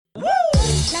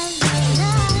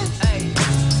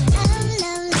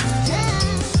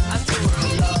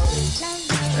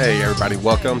Hey everybody,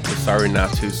 welcome to Sorry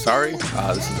Not Too Sorry.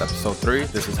 This is episode 3.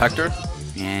 This is Hector.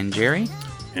 And Jerry.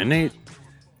 And Nate.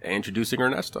 Introducing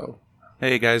Ernesto.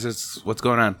 Hey guys, what's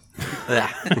going on?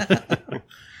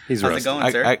 He's How's rusty. it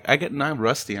going, sir? I'm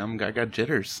rusty. I got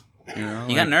jitters.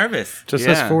 You got nervous. Just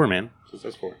Yeah. us four, man. Just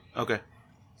us four. Okay.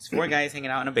 It's 4 guys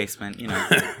hanging out in a basement, in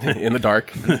In the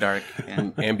dark. the dark. Yeah.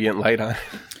 Ambient light on.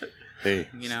 Hey,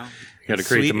 You know, you got to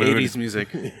create Sweet the mood. 80s music.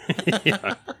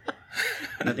 Yeah.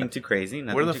 nothing too crazy.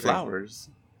 Nothing Where are the too flowers?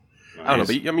 I don't know,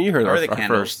 but you heard Or our the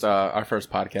candles.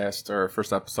 first podcast or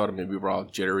first episode. I mean, we were all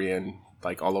jittery and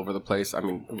like all over the place. I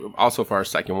mean, also for our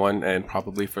second one and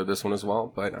probably for this one as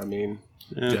well. But I mean,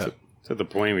 It's at the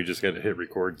point we just got to hit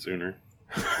record sooner.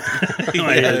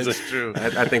 Yeah, that's true.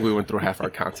 I think we went through half our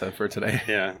content for today.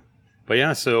 Yeah. But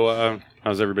yeah, so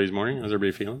how's everybody's morning? How's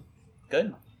everybody feeling?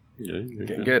 Good.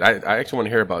 Good. I actually want to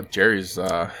hear about Jerry's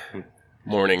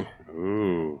morning.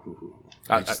 Ooh.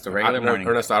 Just a regular morning.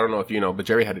 Ernest, I don't know if you know, but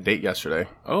Jerry had a date yesterday.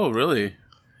 Oh, really?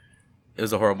 It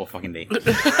was a horrible fucking date.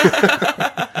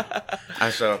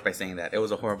 I'll start off by saying that. It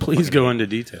was a horrible Please fucking go date. into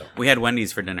detail. We had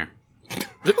Wendy's for dinner.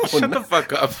 Shut the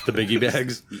fuck up. The biggie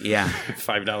bags? Yeah.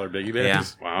 $5 biggie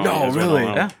bags? Yeah. Wow. No, you guys went really? all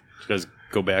out. Yeah. You guys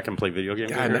go back and play video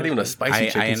games? God, not even a spicy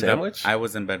chicken ended sandwich. I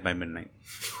was in bed by midnight.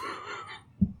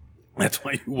 That's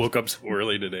why you woke up so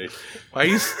early today. Why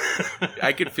you?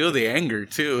 I could feel the anger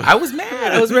too. I was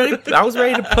mad. I was ready to put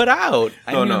out.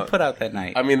 I didn't no. even put out that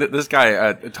night. I mean, this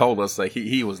guy told us like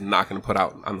he was not going to put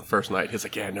out on the first night. He's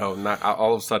like, yeah, no, not.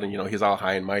 All of a sudden, he's all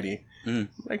high and mighty.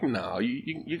 Like, no,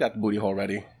 you got the booty hole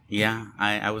ready. Yeah,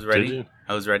 I was ready. Did you?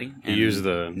 I was ready. You and used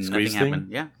the nothing squeeze happened.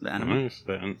 thing? Yeah, the enema. Nice.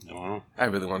 Wow. I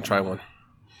really want to try one.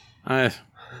 I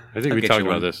think I'll we get talked you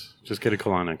about one. this. Just get a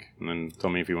colonic and then tell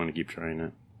me if you want to keep trying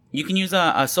it. You can use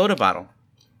a soda bottle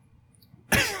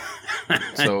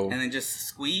So and then just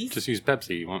squeeze, Just use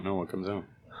Pepsi. You won't know what comes out.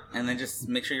 and then just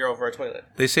make sure you're over a toilet.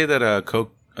 They say that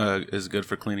Coke is good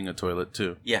for cleaning a toilet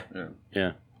too. Yeah,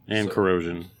 Yeah. And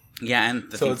corrosion. yeah, and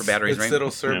the thing for batteries, right?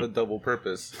 It'll serve Yeah. a double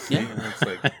purpose. Yeah. It's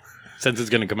like Since it's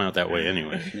going to come out that way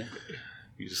anyway.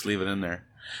 you just leave it in there.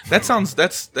 That's real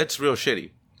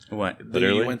shitty. What?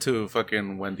 Literally? You went to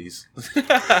fucking Wendy's.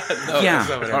 Yeah.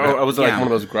 I was like Yeah. one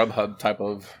of those Grubhub type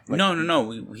of. Like, No.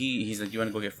 He's like, "You want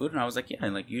to go get food?" And I was like, "Yeah."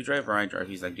 And like, "You drive or I drive?"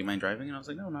 He's like, "Do you mind driving?" And I was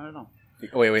like, "No, not at all."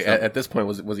 Wait. At this point,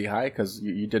 was he high? Because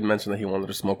you did mention that he wanted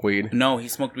to smoke weed. No, he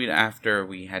smoked weed after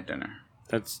we had dinner.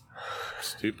 That's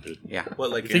stupid. Yeah,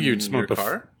 What, like I think in you'd smoke your before.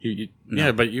 car?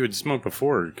 Yeah, but you would smoke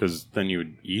before because then you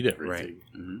would eat everything.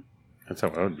 right. That's how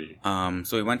I would be.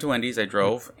 So we went to Wendy's. I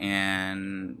drove,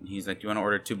 and he's like, "Do you want to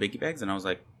order 2 biggie bags?" And I was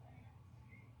like,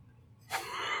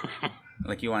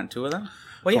 "Like, you want 2 of them?"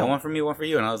 Well, yeah, one for me, one for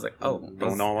you. And I was like, "Oh,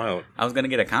 Going all out. I was gonna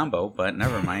get a combo, but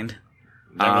never mind."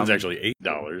 That one's actually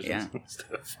 $8. yeah.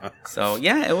 Instead of $5. So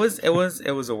yeah, it was the worst.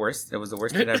 It was the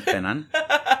worst date I've been on.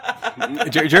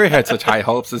 Jerry had such high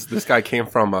hopes. This guy came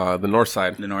from the north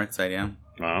side, The north side, yeah,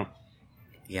 Wow.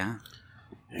 yeah.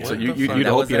 so What the you'd fuck? That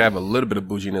hope was he'd it. have a little bit of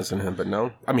bouginess in him, but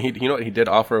no. I mean, he did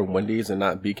offer Wendy's and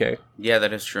not BK. Yeah,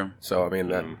 that is true. So I mean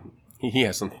that he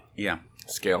has some Yeah,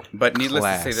 scale. but needless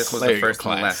Class. to say, this was There the you go, first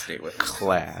and the class. last date with him.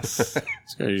 Class.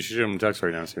 Yeah, you should shoot him a text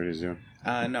right now and see what he's doing.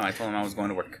 No, I told him I was going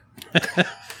to work.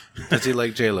 Does he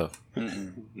like J-Lo? No.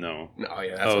 No,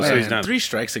 yeah, that's Oh, what so I- he's not. 3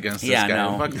 strikes against this Yeah, guy.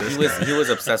 no, Fuck this he was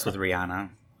obsessed with Rihanna.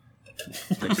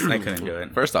 I couldn't do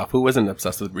it. First off, who isn't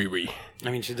obsessed with Riri?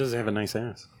 I mean, she does have a nice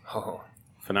ass. Oh,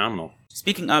 Phenomenal.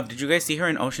 Speaking of, did you guys see her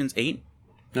in Ocean's 8?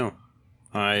 No.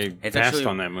 I It's passed actually-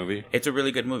 on that movie. It's a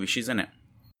really good movie. She's in it.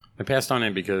 I passed on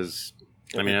it because,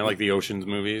 I mean, I like the Oceans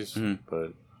movies, Mm-hmm.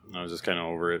 but I was just kind of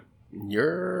over it.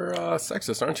 you're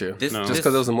sexist, aren't you? This No. Just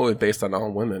because it was a movie based on all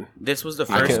women, this was the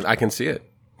I first. can see it.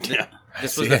 Yeah.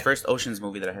 This was the first Ocean's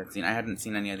movie that I had seen. I hadn't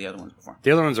seen any of the other ones before.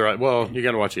 The other ones are, well, you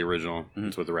got to watch the original. Mm-hmm.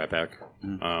 It's with the Rat Pack.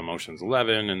 Ocean's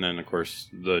 11, and then, of course,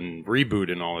 the reboot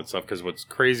and all that stuff. Because what's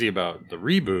crazy about the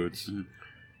reboots, Mm-hmm.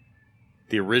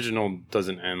 the original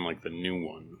doesn't end like the new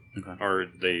one. Okay. Or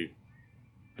the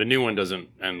new one doesn't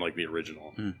end like the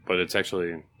original. Mm. But it's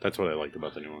actually, that's what I liked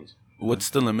about the new ones. What's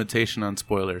the limitation on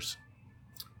spoilers?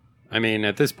 I mean,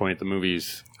 at this point, the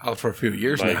movie's Out for a few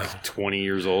years like now. 20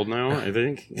 years old now, I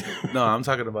think. No, I'm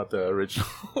talking about the original.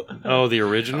 Oh, the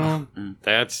original?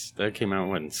 That came out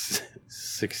when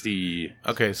 60.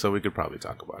 Okay, so we could probably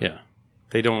talk about it. Yeah,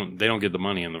 they don't get the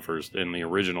money in the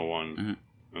original one,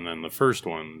 and then the first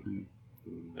one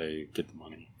they get the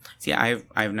money. See,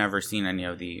 I've never seen any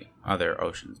of the other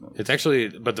Oceans movies. It's actually,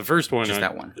 but the first one, Just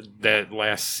that one. that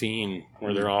last scene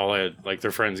where they're all at, like,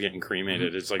 their friends getting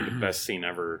cremated, it's like the best scene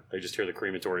ever. They just hear the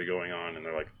crematory going on, and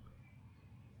they're like,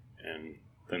 and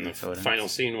then the So it final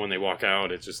ends. scene when they walk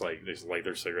out, it's just like, they just light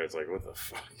their cigarettes, like, what the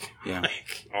fuck? Yeah.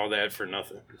 Like, all that for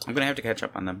nothing. I'm gonna have to catch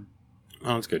up on them.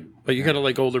 Oh, that's good. But you gotta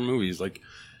like older movies, like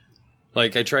I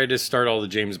tried to start all the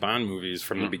James Bond movies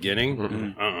from the beginning.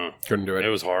 Couldn't do it. It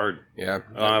was hard. Yeah,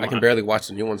 I can barely watch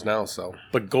the new ones now. So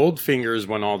But Goldfinger is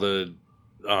when all the,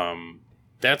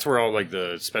 that's where all like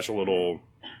the special little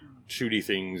shooty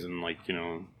things and like, you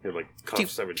know, they have like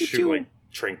cuffs that would shoot like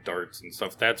trank darts and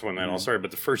stuff. That's when that all started.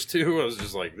 But the first two, I was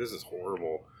just like, this is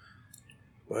horrible.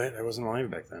 But I wasn't alive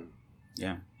back then,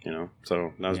 Yeah. you know?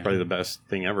 So that was Yeah. probably the best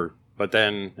thing ever. But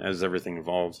then as everything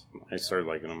evolved, I started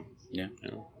liking them. Yeah.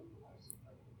 You know?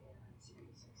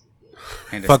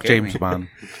 Kinda Fuck scared James me. Bond.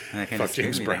 That kinda Fuck scared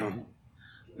James me, Brown.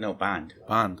 No, Bond.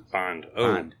 Bond. Bond.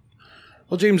 Oh. Bond.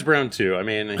 Well, James Brown too. I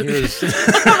mean, he was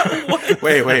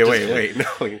wait.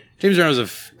 No, James Brown was a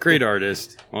great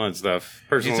artist, all that stuff.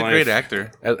 Personal He's a life. great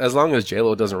actor. as long as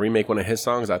J-Lo doesn't remake one of his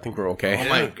songs, I think we're okay. Oh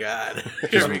my god.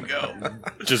 Here we go.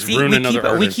 Just See, ruin another we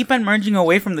artist. keep on merging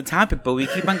away from the topic, but we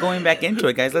keep on going back into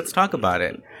it, guys. Let's talk about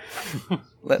it.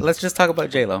 Let's just talk about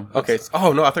J-Lo. Okay.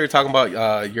 Oh no, I thought you were talking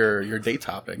about your date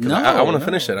topic. 'Cause No, I want to no.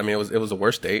 finish it. I mean, it was the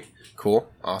worst date.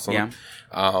 Cool, awesome. Yeah.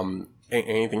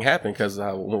 Anything happened? Because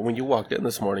when you walked in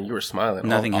this morning, you were smiling.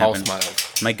 Nothing all happened.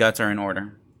 smiles. My guts are in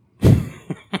order.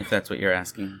 If that's what you're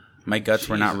asking. My guts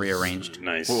were not rearranged.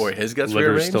 Nice. Wait, his guts Liver's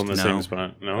rearranged? still in the No. same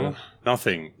spot. No,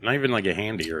 nothing. Not even like a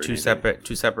handy or Two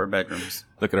anything. separate bedrooms.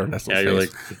 Look at Ernesto's Yeah, you're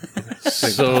face. like.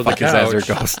 So the fuck his ass, couch.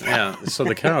 there goes. Yeah. So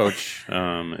the couch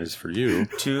is for you.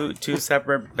 Two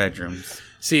separate bedrooms.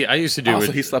 See, I used to do Also,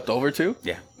 it. he slept over too.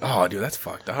 Yeah. Oh, dude, that's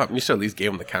fucked up. You should at least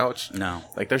give him the couch. No.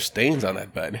 Like, there's stains on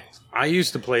that bed. I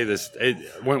used to play this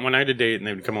when I did date and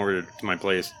they would come over to my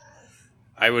place.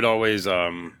 I would always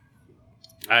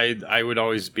I would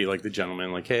always be like the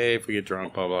gentleman, like, hey, if we get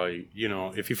drunk, blah blah. You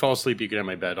know, if you fall asleep, you can have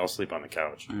my bed. I'll sleep on the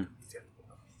couch.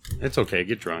 It's okay.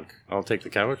 Get drunk. I'll take the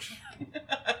couch.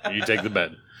 You take the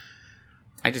bed.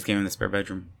 I just gave him the spare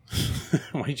bedroom.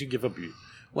 Why'd you give up?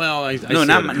 Well, I No,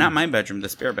 said- not my bedroom. The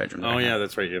spare bedroom. that Oh I yeah, have.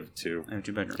 that's right. You have two. I have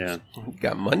two bedrooms. Yeah, You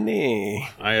got money.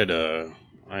 I had a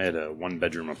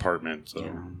 1-bedroom apartment.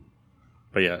 So,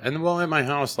 but yeah, and well, at my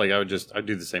house, like I'd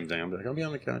do the same thing. I'd be like, I'll be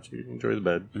on the couch. You enjoy the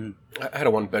bed. I had a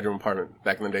 1-bedroom apartment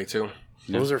back in the day too.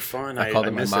 Those are fun. I called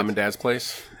it my miss mom and dad's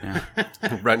place. Yeah.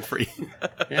 Rent free.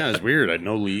 Yeah, it's weird. I had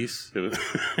no lease. It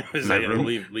was,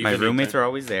 My roommates are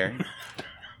always there.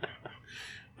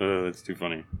 Oh, that's too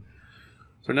funny.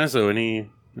 So, Nesso, any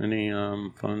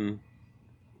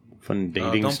fun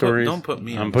dating stories? don't put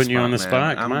me I'm on the putting you on the spot,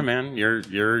 man. spot. Come on, man.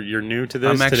 You're new to this.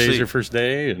 I'm Today's actually- your first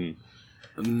day, and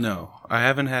No, I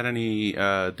haven't had any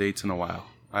dates in a while.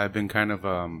 I've been kind of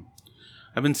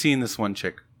I've been seeing this one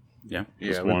chick. Yeah.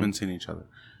 Yeah, one? we've been seeing each other.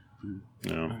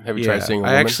 Have you Yeah, tried seeing a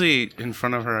I woman? actually, in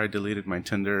front of her, I deleted my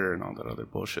Tinder and all that other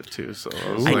bullshit too. So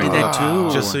I was I like, did that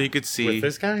too. just so you could see. with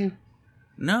this guy.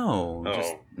 No.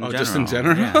 Oh. Just in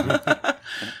general? Yeah.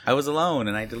 I was alone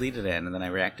and I deleted it and then I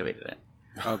reactivated it.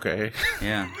 Okay.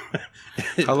 Yeah.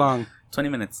 How long? 20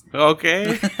 minutes.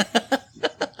 Okay.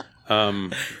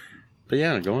 But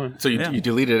yeah, go on. So you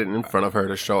deleted it in front of her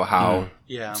to show how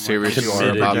Yeah, I'm serious like, you are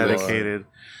committed, about this. dedicated.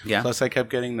 Yeah. Plus, I kept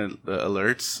getting the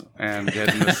alerts and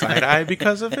getting the side eye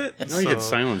because of it. No, you can so-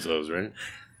 silence those, right?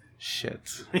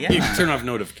 Shit. Yeah. You can turn off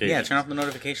notifications. Yeah, turn off the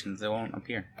notifications. It won't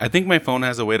appear. I think my phone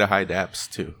has a way to hide apps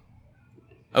too.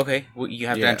 Okay. Well, you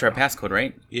have to Yeah. enter a passcode,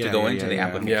 right? To go into the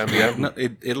application. Yeah. No,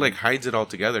 it like hides it all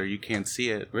together. You can't see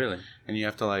it, Really? and you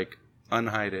have to like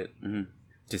unhide it.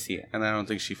 To see it. And I don't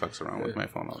think she fucks around with my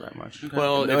phone all that much.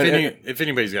 Well, No, if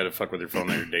anybody's got to fuck with your phone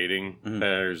that you're dating,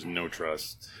 there's no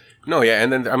trust. No, yeah,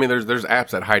 and then I mean, there's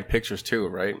apps that hide pictures too,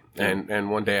 right?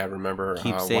 And one day I remember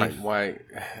Keep safe. why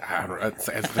I don't know, it's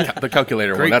the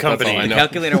calculator Great one. That's company. all I The know.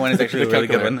 calculator one is actually a The really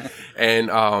good calculator.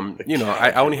 one. And you know,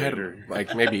 I only had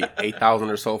like maybe 8,000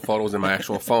 or so photos in my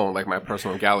actual phone, like my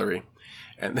personal gallery,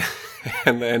 and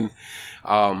then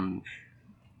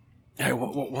hey,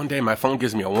 one day my phone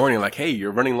gives me a warning like, "Hey,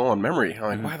 you're running low on memory." I'm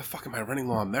like, "Why the fuck am I running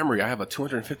low on memory? I have a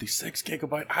 256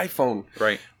 gigabyte iPhone."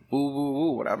 Right. Woo, woo,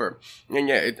 woo, whatever. And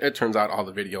yeah, it turns out all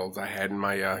the videos I had in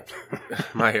my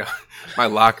my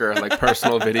locker, like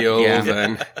personal videos, Yeah.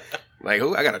 and like,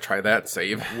 oh, I gotta try that.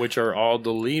 Save. Which are all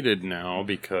deleted now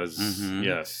because,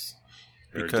 yes,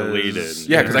 they're Because- deleted.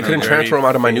 Yeah, because I couldn't Very transfer them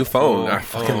out of my new phone.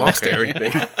 faithful. I fucking Oh, lost okay.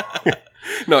 everything.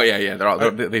 No, yeah.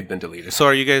 They've been deleted. So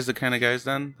are you guys the kind of guys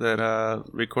then that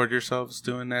record yourselves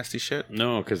doing nasty shit?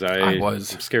 No, because I I'm was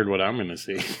scared what I'm going to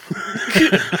see.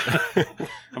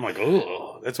 I'm like,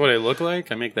 oh, that's what I look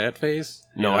like? I make that face?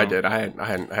 No, You know? I did. I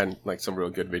had like some real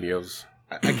good videos.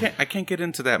 I can't get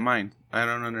into that mind. I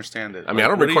don't understand it. I mean, I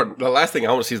don't What do record. The last thing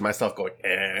I want to see is myself going,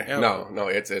 Yeah. No,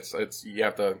 it's you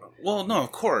have to. Well, no,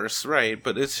 of course, right?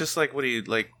 But it's just like, what do you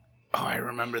like? Oh, I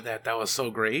remember that. That was so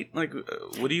great. Like,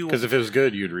 what do you? Because if it was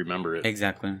good, you'd remember it.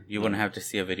 Exactly. You wouldn't have to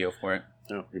see a video for it.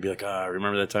 No, you'd be like,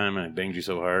 remember that time I banged you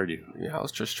so hard? Yeah, I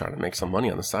was just trying to make some money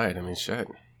on the side. I mean, shit.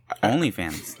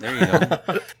 OnlyFans. There you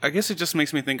go. I guess it just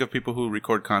makes me think of people who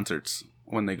record concerts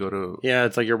when they go to. Yeah,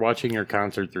 it's like you're watching your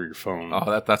concert through your phone.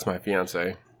 Oh, that's my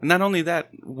fiance. Not only that,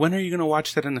 when are you going to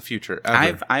watch that in the future?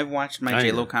 Ever? I've watched my I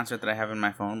J-Lo know. concert that I have in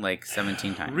my phone like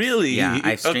 17 times. Really? Yeah,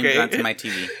 I streamed it Okay. onto my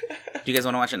TV. Do you guys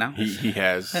want to watch it now? He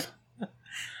has.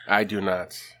 I do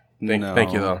not. No.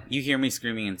 Thank you though. You hear me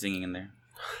screaming and singing in there.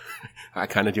 I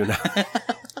kind of do not.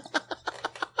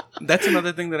 That's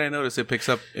another thing that I noticed. It picks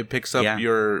up Yeah.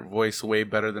 your voice way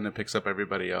better than it picks up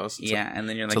everybody else. Yeah, and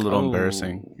then you're it's like, a little oh,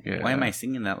 embarrassing. Yeah. Why am I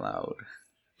singing that loud?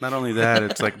 Not only that,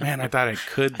 it's like, man, I thought I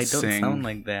could I don't sing. sound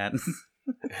like that.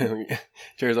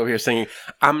 Jerry's over here singing,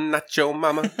 "I'm not your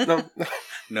mama." No.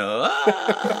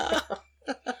 No.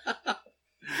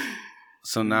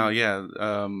 So now, yeah,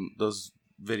 those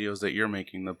videos that you're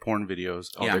making, the porn videos.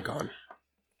 Oh, Yeah. they're gone.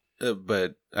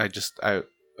 But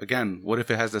again, what if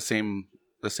it has the same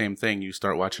thing? You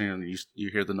start watching it and you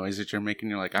hear the noise that you're making.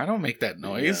 You're like, I don't make that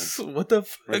noise. What the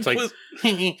fuck? It's like, was-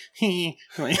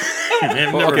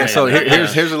 Well, okay, so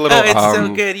here's a little. Oh, it's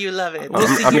so good. You love it.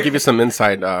 I'm gonna give you some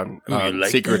inside like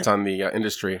secrets on the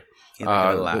industry. Yeah, they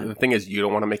have a lot. The thing is, you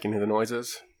don't want to make any of the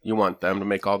noises. You want them to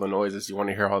make all the noises. You want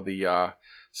to hear all the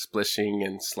splishing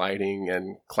and sliding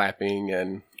and clapping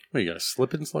and. What, you got a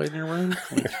slip and slide in your room?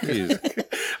 Like, jeez.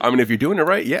 I mean, if you're doing it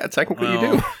right, yeah, technically you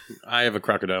do. Well, I have a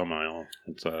crocodile mile.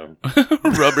 It's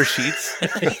rubber sheets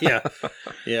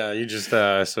yeah. You just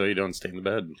so you don't stay in the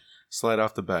bed. slide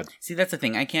off the bed. See, that's the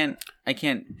thing. I can't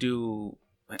do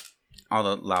all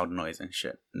the loud noise and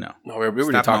shit. No. No, we already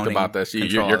Stop talked moaning, about this.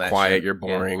 control all You're that quiet. shit. You're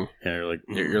boring. Yeah, you're like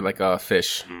You're like a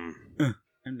fish.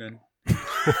 I'm done.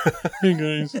 Hey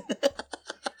guys.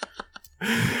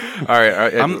 All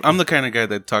right. I'm the kind of guy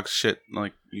that talks shit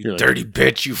like, you You're like- dirty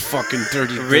bitch, you fucking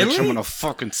dirty Really? bitch. I'm gonna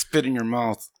fucking spit in your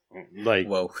mouth. Like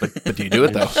Whoa. but do you do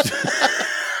it though?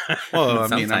 Well, I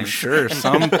mean, I'm Sometimes. sure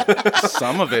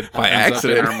some of it By ends up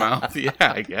in accident. our mouth. Yeah,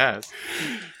 I guess.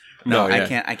 No,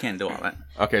 yeah. I can't do all that.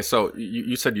 Okay, so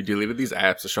you said you deleted these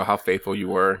apps to show how faithful you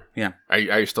were. Yeah. Are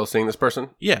you still seeing this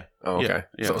person? Yeah. Oh, okay.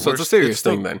 Yeah. So it's a serious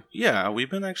still- thing then. Yeah, we've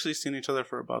been actually seeing each other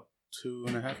for about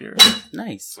 2.5 years.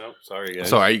 Nice. oh, sorry guys.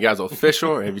 So are you guys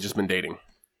official or have you just been dating?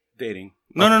 Dating.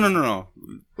 No.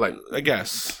 Like I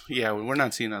guess. Yeah, we're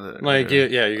not seeing other. Like other-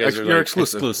 you guys are you're like,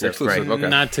 exclusive. exclusive, right. Okay.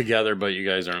 not together, but you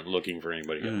guys aren't looking for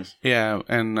anybody else. Yeah,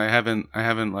 and I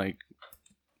haven't like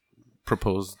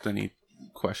proposed any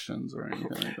questions or anything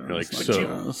like that. You're like, It's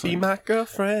so- it's Be like- my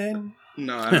girlfriend.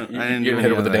 no, I didn't You do didn't any hit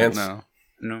it of with a that, dance? No,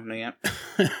 No, not yet.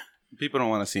 people don't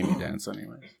want to see me dance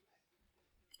anyway.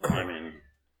 I mean,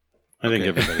 I think Okay.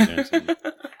 everybody dances.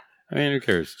 I mean, who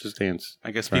cares? Just dance.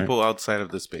 I guess Right. people outside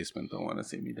of this basement don't want to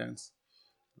see me dance.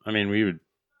 I mean,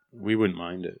 we wouldn't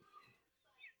mind it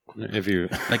if you.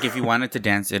 Like if you wanted to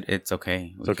dance it, it's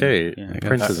okay. It's okay. Yeah.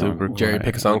 Prince is Super on. Jerry,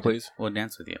 pick a song, please. We'll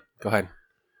dance with you. Go ahead.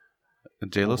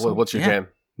 J-Lo song? What's your Yeah. jam?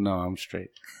 No, I'm straight.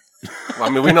 Well, I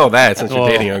mean, we know that since you're Well,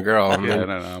 dating a girl. I mean, Yeah,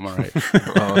 no, I'm all right.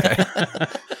 Oh,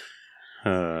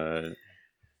 okay.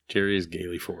 Jerry is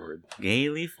gaily forward.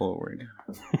 Gaily forward.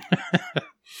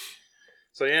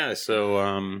 So yeah,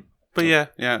 But yeah.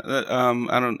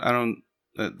 I don't.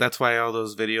 That's why all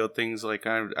those video things, like,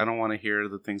 I don't want to hear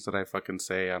the things that I fucking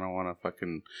say. I don't want to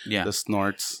fucking Yeah. the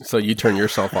snorts. So you turn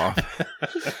yourself off.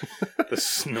 the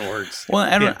snorts. Well,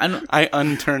 I don't. I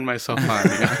unturn myself on.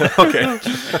 Yeah.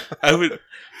 Okay.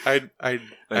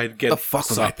 I'd get the fuck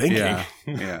was I sucked. thinking?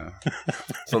 Yeah.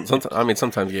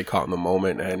 Sometimes you get caught in the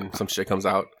moment and some shit comes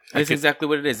out. That's exactly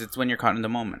what it is. It's when you're caught in the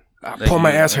moment. Like, Pull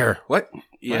my you- ass hair. What?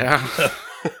 Yeah.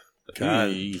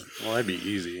 God. Well, that'd be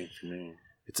easy for me.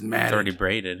 It's mad. It's already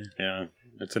braided. Yeah,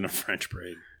 it's in a French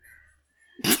braid.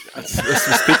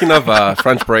 Speaking of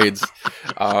French braids,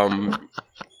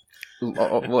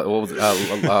 what was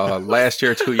last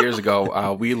year, 2 years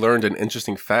ago, we learned an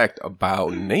interesting fact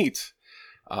about Nate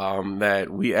that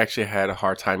we actually had a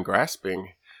hard time grasping.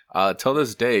 Till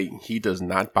this day, he does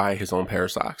not buy his own pair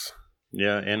of socks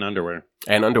Yeah, and underwear.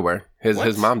 and underwear. His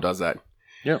What? mom does that.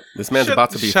 Yep. This man's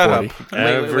about to be Shut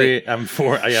 40. up. I'm Shut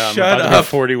about to be up.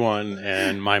 41,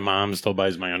 and my mom still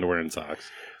buys my underwear and socks.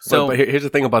 So, So but here's the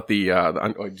thing about the do you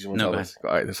want to tell go this?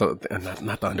 All right, so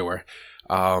not the underwear,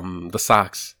 the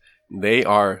socks. They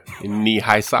are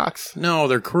knee-high socks. No,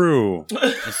 they're crew.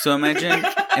 so imagine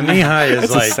Knee high is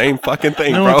It's like the same fucking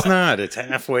thing, no, bro. it's not. It's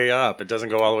halfway up. It doesn't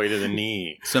go all the way to the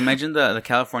knee. so imagine the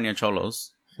California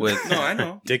Cholos with No, I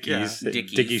know. Dickies, Yeah.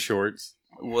 Dickies. Dickie shorts,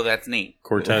 well, that's Nate.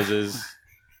 Cortezes.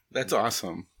 That's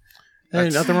awesome. Hey,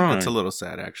 nothing wrong. That's a little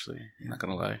sad, actually. I'm not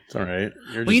gonna lie. It's all right.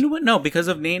 You're Well, you just know what? No, because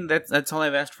of Nate, that's all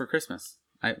I've asked for Christmas.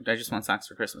 I just want socks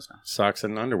for Christmas now. socks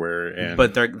and underwear, and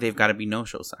But they've got to be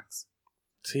no-show socks.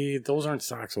 see, those aren't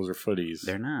socks. Those are footies.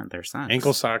 They're not. They're socks.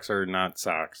 Ankle socks are not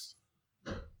socks.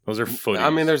 Those are footies.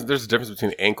 I mean, there's a difference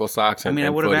between ankle socks I and mean, I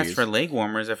and would have footies. asked for leg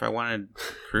warmers if I wanted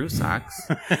crew socks.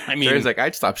 I mean, Jerry's like,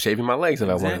 I'd stop shaving my legs if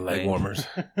I wanted Exactly. leg warmers.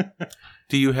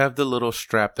 Do you have the little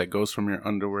strap that goes from your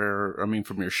underwear?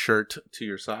 From your shirt to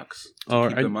your socks? To oh,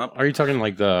 keep them up. Are you talking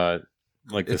like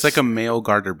It's like a male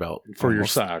garter belt for your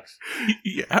almost. socks?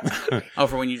 Yeah. Oh,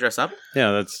 for when you dress up?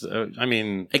 Yeah, that's. I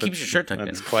mean, It keeps your shirt tucked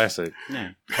That's in. classic.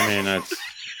 Yeah. I mean,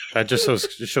 that just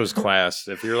shows class.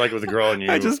 If you're like with a girl and you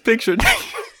I just pictured.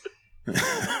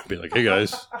 be like, hey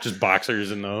guys, just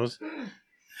boxers in those.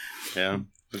 Yeah,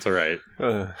 that's all right.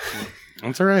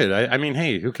 That's all right. I mean,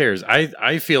 hey, who cares?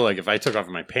 I feel like if I took off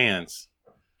my pants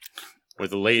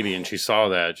with a lady and she saw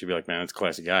that, she'd be like, man, that's a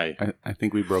classy guy. I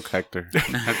think we broke Hector. I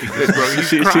think this broke.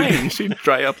 He's crying. She'd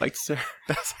dry up like, sir.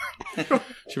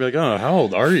 She'd be like, oh, how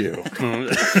old are you? I'm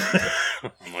like,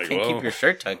 Can't well, keep your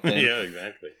shirt tucked in. yeah,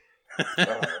 exactly.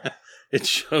 It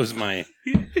shows my.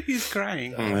 He's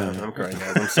crying. I'm crying,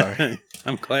 guys. I'm sorry.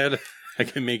 I'm glad I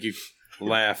can make you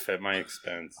laugh at my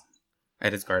expense.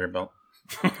 At his garter belt.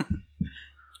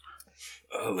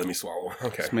 Let me swallow.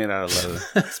 Okay. It's made out of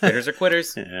leather. Spitters or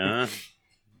quitters. Yeah.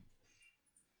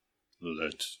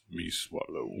 Let me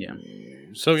swallow. Yeah.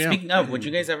 So yeah. Speaking of, would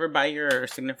you guys ever buy your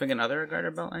significant other a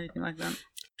garter belt, anything like that?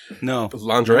 No,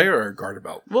 Lingerie or a garter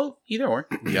belt? Well, either or.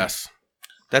 Yes.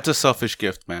 that's a selfish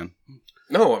gift, man.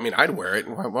 No, I mean, I'd wear it.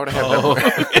 Why would I have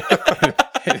that?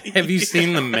 Have you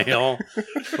seen the male?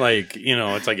 Like,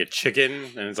 it's like a chicken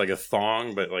and it's like a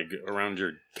thong, but like around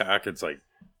your cock, it's like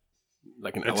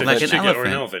Like an it's elephant? Like a an chicken or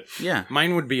an elephant. elephant. Yeah.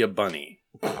 Mine would be a bunny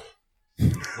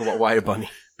Why a bunny?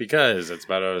 because it's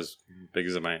about as big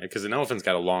as mine. Because an elephant's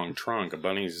got a long trunk, a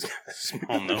bunny's got a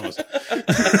small nose.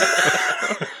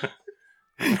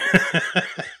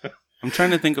 I'm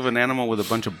trying to think of an animal with a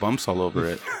bunch of bumps all over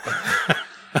it.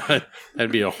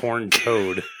 That'd be a horned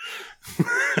toad.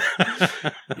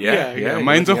 Yeah.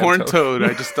 Mine's a yeah, horned toad.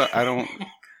 I just thought I don't.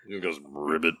 It goes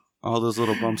ribbit. All those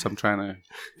little bumps. I'm trying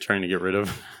Trying to get rid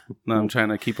of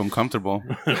to keep them comfortable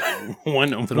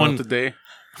one throughout the day.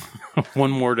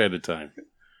 one word at a time.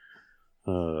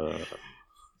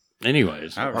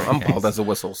 Anyways, All right, I'm guys. bald as a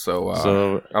whistle, so,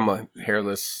 so I'm a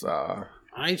hairless.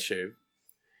 I shave.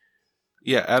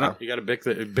 Yeah, I don't. You got to bick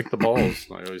the balls.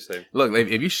 I always say. Look,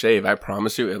 if you shave, I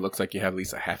promise you, it looks like you have at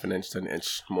least a half an inch to an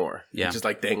inch more. Yeah. It's just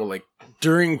like dangle, like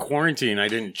During quarantine, I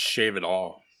didn't shave at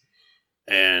all,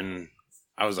 and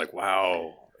I was like,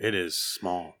 "Wow, it is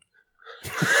small."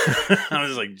 I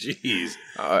was like, "Geez."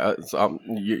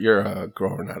 you're a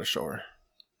grower, not a shower.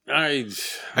 I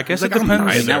guess Like, it I'm depends.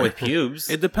 neither. Not with pubes.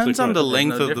 It depends Like on the what?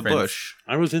 length There's of no the difference.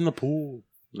 bush. was in the pool.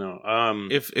 No,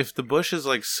 If the bush is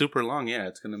like super long, yeah,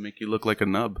 it's gonna make you look like a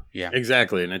nub. Yeah.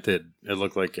 exactly, and it did. It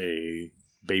looked like a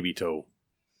baby toe.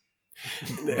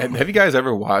 Have you guys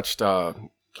ever watched? Trying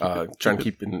to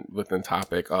keep within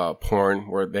topic. Porn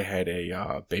where they had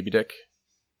a baby dick.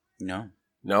 No.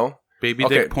 No. Baby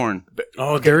Okay. dick porn.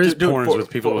 Oh, there is Dude, porns with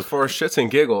people with. for shits and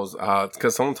giggles.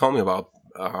 Because someone told me about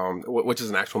which is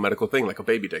an actual medical thing, like a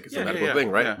baby dick. It's a medical thing,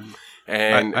 right? Yeah.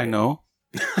 And I know.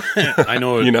 I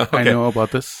know. you know, I okay. know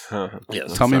about this.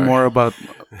 Yes. Tell me Sorry. more about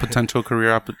potential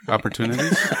career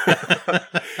opportunities.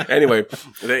 Anyway,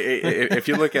 if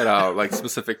you look at like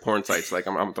specific porn sites, like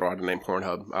I'm gonna throw out the name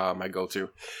Pornhub, my go-to.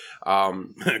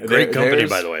 Great company, there's-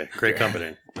 by the way. Great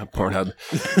company. Pornhub.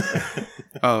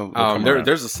 Oh,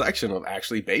 There's a section of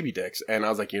actually baby dicks, and I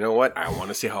was like, you know what? I want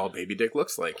to see how a baby dick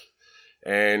looks like.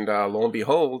 And lo and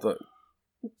behold,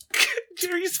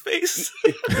 Jerry's face.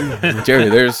 Jerry,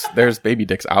 there's baby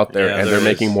dicks out there, Yeah, and there they're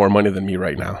making is. more money than me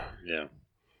right now. Yeah.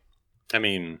 I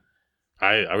mean,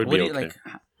 I would What be do you okay. like?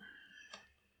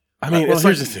 I mean, Well, it's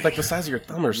here's like, the thing. like the size of your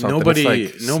thumb or something. Nobody,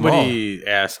 It's like nobody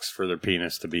asks for their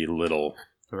penis to be little.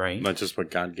 Right. That's just what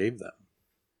God gave them.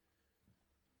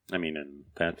 I mean, and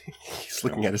that small. He's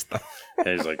looking at his thumb.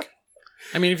 is like.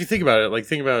 I mean, if you think about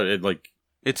it,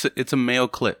 It's a male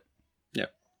clit.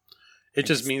 it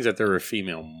just means that they're a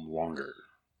female longer.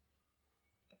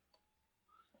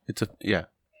 It's a yeah.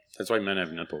 That's why men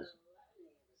have nipples.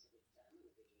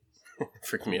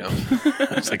 Freak me out.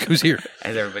 It's like, who's here?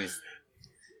 As everybody's.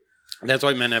 That's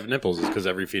why men have nipples, is because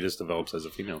every fetus develops as a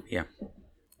female. Yeah.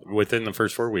 Within the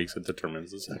first 4 weeks, it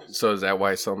determines the sex. So is that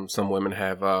why some women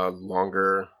have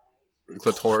longer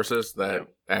clitorises that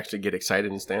actually get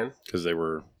excited and stand? Because they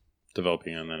were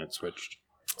developing and then it switched.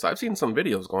 So I've seen some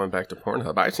videos going back to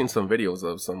Pornhub. I've seen some videos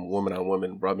of some woman on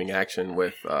woman rubbing action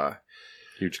with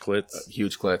Huge clits.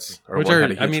 huge clits. Or Which one are,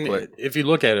 had a huge I mean, clit. if you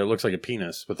look at it, it looks like a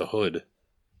penis with a hood.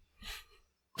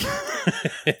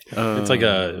 It's like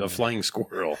a flying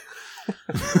squirrel.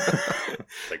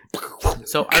 Like,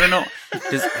 So I don't know.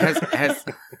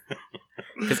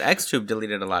 Because XTube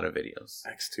deleted a lot of videos.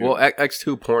 X2. Well,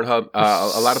 X2 Pornhub,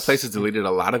 a lot of places deleted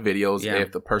a lot of videos Yeah.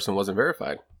 if the person wasn't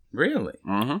verified. Really?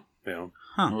 Mm-hmm. yeah.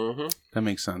 Huh. Mm-hmm. That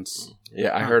makes sense.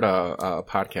 Yeah, I heard a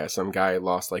podcast. Some guy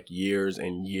lost like years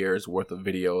and years worth of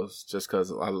videos just because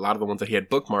a lot of the ones that he had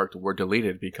bookmarked were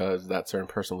deleted because that certain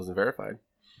person wasn't verified.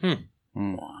 Mm.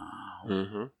 Wow.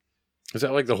 Mm-hmm. Is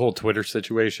that like the whole Twitter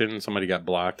situation? Somebody got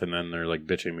blocked and then they're like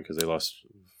bitching because they lost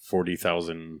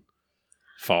 40,000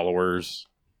 followers.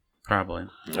 Probably.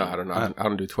 Oh, I don't know. I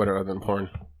don't do Twitter other than porn.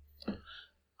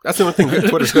 That's the only thing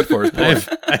Twitter's good for is porn.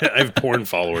 I have porn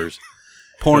followers.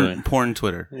 Porn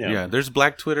Twitter. Yeah. Yeah. There's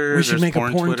Black Twitter. We should there's make a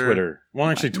porn Twitter. Well,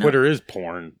 actually, Twitter is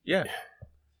porn. Yeah.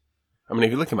 I mean,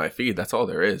 if you look at my feed, that's all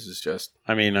there is. It's just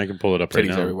I mean, I can pull it up right titties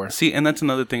now. everywhere. See, and that's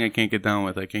another thing I can't get down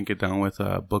with. I can't get down with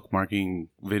bookmarking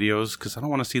videos because I don't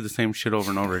want to see the same shit over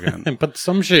and over again. But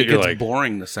some shit It you're gets like,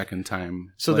 boring the second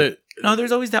time. so Like, that No,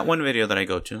 there's always that one video that I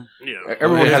go to. yeah,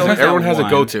 Everyone There's always everyone that has a one.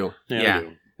 go-to. Yeah. I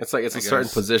do. It's like it's I a certain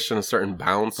guess. position, a certain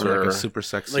bounce, or or like a super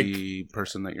sexy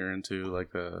person that you're into,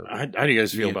 like a How do you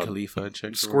guys feel Mia about Khalifa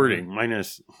chick or squirting?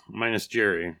 Minus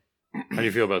Jerry. How do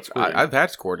you feel about squirting? I've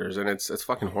had squirters, and it's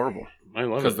fucking horrible I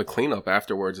love because it. the cleanup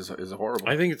afterwards is horrible.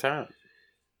 I think it's hot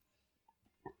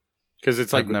because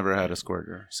it's I've like never had a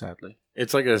squirter, sadly.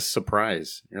 it's like a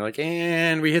surprise. You're like,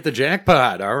 and we hit the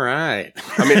jackpot. All right.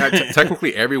 I mean,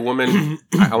 technically, every woman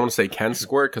I want to say can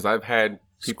squirt because I've had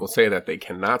people say that they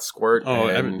cannot squirt. Oh,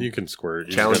 I and mean, you can squirt.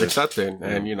 You challenge just gotta- accepted,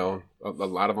 and you know, a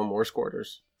lot of them were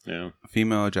squirters. Yeah.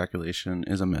 Female ejaculation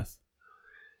is a myth.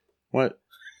 What?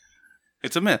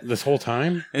 It's a myth. This whole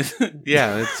time?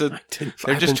 Yeah, it's a.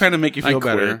 They're just trying to make you feel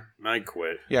better. I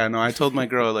quit. Yeah, no, I told my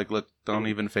girl like, look, don't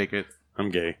even fake it. I'm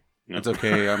gay. No. It's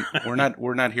okay.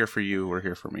 We're not here for you. We're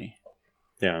here for me.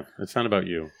 Yeah, it's not about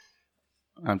you.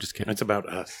 I'm just kidding. It's about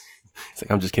us. It's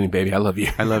like I'm just kidding, baby. I love you.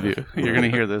 I love you. You're gonna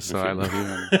hear this, so I love you,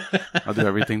 and I'll do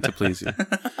everything to please you.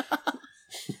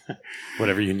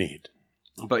 Whatever you need.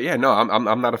 But yeah, no,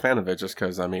 I'm not a fan of it just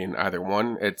because I mean, either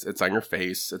one, it's on your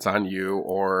face, it's on you,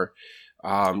 or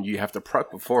you have to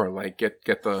prep before, like get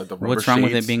the rubber What's wrong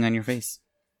with shades. it being on your face?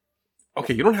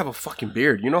 Okay, you don't have a fucking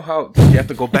beard. You know how you have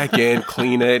to go back in,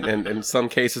 clean it, and in some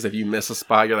cases, if you miss a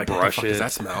spot, you're like, what the Brush fuck it. does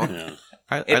that smell? Yeah.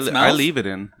 It I smells? leave it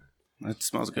in. It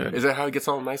smells good. Is that how it gets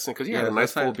all nice? Because you have a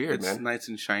nice that's full not- beard, it's man. nice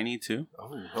and shiny too.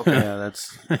 Oh, okay. Yeah,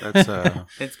 that's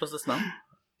It's supposed to smell?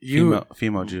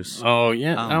 female juice. Oh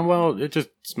yeah. Oh. Well, it just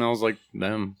smells like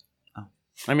them. Oh.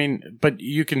 I mean, but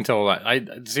you can tell that. I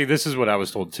see. This is what I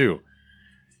was told too.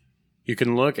 You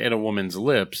can look at a woman's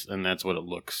lips, and that's what it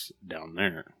looks down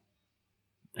there.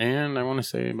 And I want to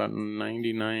say about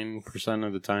 99%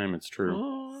 of the time, it's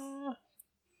true.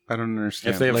 I don't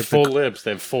understand. If they have Like full lips,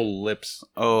 they have full lips.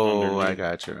 oh, underneath. I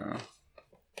got you.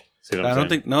 See what I I'm don't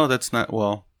think. No, that's not.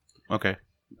 Well, okay.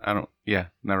 I don't. Yeah,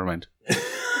 never mind.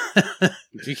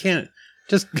 you can't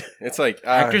just. It's like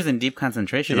Actor's in deep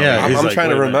concentration. Yeah, over I'm, here. he's I'm like, trying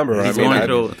to wait a minute. remember. He's I mean,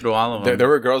 going through all of them. there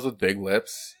were girls with big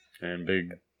lips And big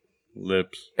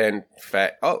lips. and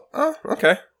fat. Oh,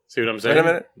 okay. See what I'm saying? Wait a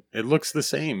minute. It looks the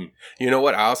same. You know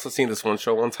what? I also seen this one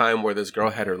show one time where this girl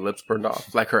had her lips burned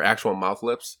off, like her actual mouth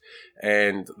lips,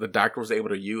 and the doctor was able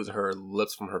to use her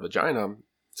lips from her vagina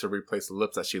to replace the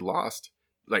lips that she lost,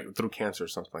 like through cancer or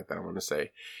something like that, I want to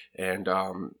say. And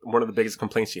one of the biggest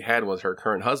complaints she had was her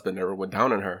current husband never went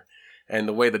down on her. And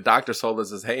the way the doctor sold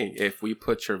this is, hey, if we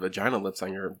put your vagina lips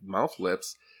on your mouth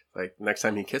lips, like next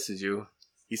time he kisses you,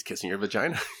 he's kissing your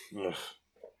vagina. Ugh.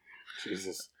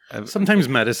 Jesus. I've- Sometimes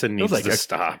medicine needs like to a-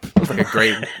 stop. It was like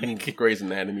a Grey's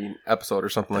Anatomy episode or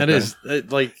something like That that.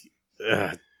 is like,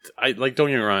 I like. Don't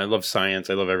get me wrong. I love science.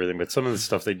 I love everything. But some of the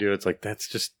stuff they do, it's like that's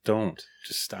just don't.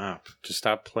 Just stop. Just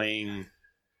stop playing.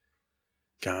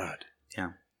 God. Yeah.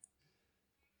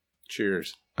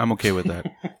 Cheers. I'm okay with that.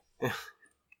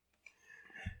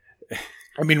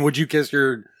 I mean, would you kiss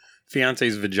your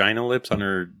fiance's vagina lips on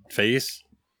her face?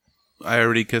 I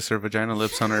already kissed her vagina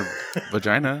lips on her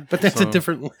vagina. But that's so a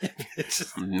different lip. It's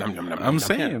just, Nom, nom, nom, I'm nom,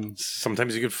 saying.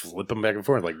 sometimes you could flip them back and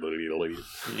forth like,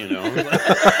 you know.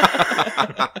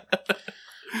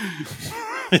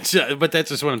 But that's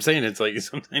just what I'm saying. It's like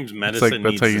sometimes It's medicine like,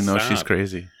 that's needs how you to know stop. she's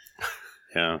crazy.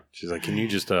 Yeah. She's like, can you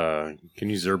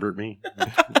Zerbert me?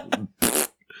 Have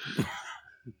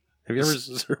you ever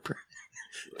Zerbert?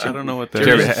 I don't know what that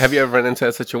Jerry, is. have you ever run into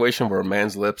a situation where a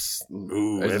man's lips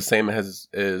Ooh, is the same as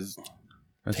his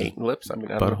That's taint lips? I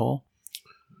mean, I don't know. butthole?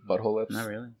 Butthole lips? Not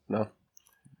really. No.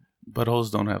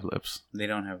 Buttholes don't have lips. They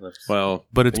don't have lips. well,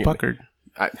 But it's Yeah. puckered.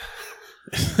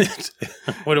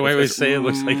 what do I always say? It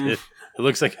looks like it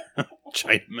looks like a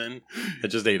Chinaman that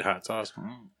just ate hot sauce.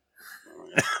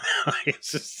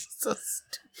 It's just so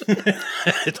stupid.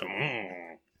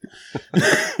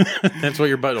 That's what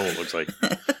your butthole looks like.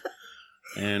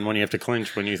 And when you have to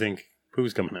clench when you think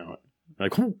poo's coming out,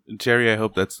 like Jerry, I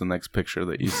hope that's the next picture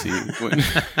that you see. When,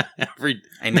 every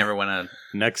I never want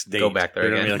next date, Go back there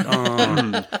they're again. gonna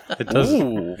be like, oh, it does.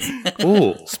 ooh, to.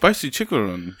 ooh, spicy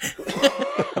chicken.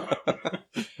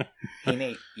 Hey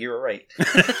Nate, you were right.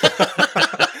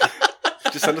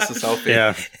 Just send us a selfie.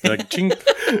 Yeah, like chink,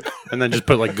 and then just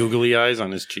put like googly eyes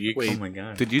on his cheeks. Oh my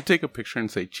god. Did you take a picture and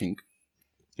say chink?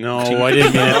 No, I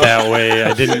didn't mean it that way.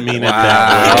 I didn't mean it Wow.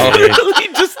 that way.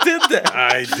 really just did that.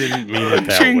 I didn't mean it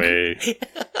that Chink. way.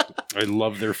 I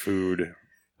love their food.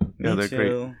 Yeah, Me they're great.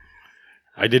 too.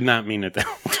 I did not mean it that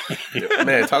way.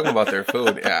 Man, talking about their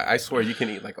food, yeah, I swear you can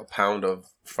eat like a pound of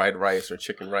fried rice or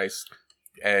chicken rice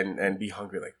and be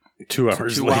hungry like 2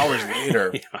 hours 2 later. hours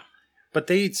later. Yeah. But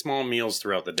they eat small meals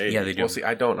throughout the day. Yeah, they do. Well, see,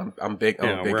 I don't. I'm big. I'm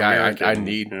Yeah, a big we're guy. American. I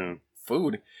need Yeah.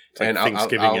 food. It's like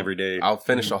Thanksgiving every day. I'll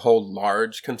finish a whole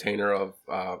large container of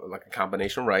like a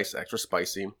combination rice, extra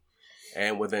spicy,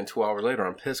 and within 2 hours later,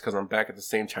 I'm pissed because I'm back at the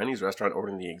same Chinese restaurant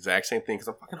ordering the exact same thing because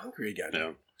I'm fucking hungry again.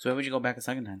 Yeah. So why would you go back a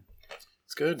second time?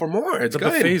 It's good. For more, it's the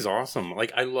good. buffet's awesome.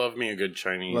 Like, I love me a good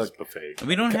Chinese Look, buffet.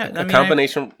 We don't have. I A mean,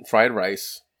 combination fried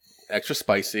rice, extra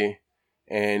spicy,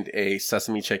 and a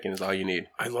sesame chicken is all you need.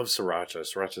 I love sriracha.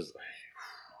 Sriracha's...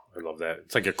 I love that.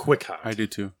 It's like a quick hot. I do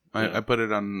too. Yeah. I put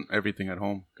it on everything at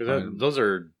home. Because those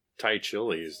are Thai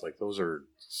chilies. Like, those are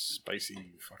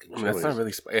spicy fucking I mean, chilies. that's not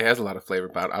really. It has a lot of flavor,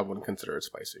 but I wouldn't consider it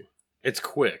spicy. It's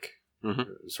quick. Mhm.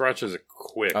 Sriracha is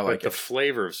quick. I like but the it.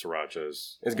 flavor of sriracha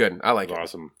is It's good. I like it.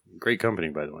 awesome. Great company,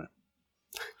 by the way.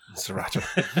 Sriracha.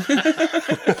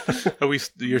 Are we?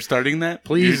 You're starting that?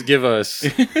 Please give us...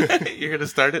 You're gonna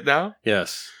start it now?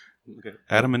 Yes.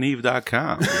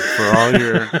 AdamandEve.com for all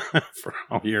your. For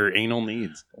all your anal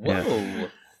needs. whoa.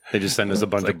 They just send us a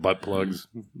bunch of butt plugs.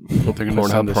 They're gonna Pornhub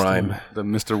send us Prime. the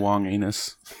Mr. Wong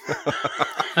anus.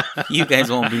 You guys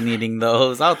won't be needing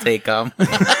those. I'll take them.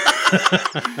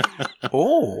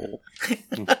 Oh,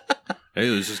 Hey,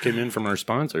 this just came in from our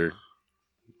sponsor.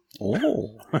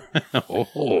 oh.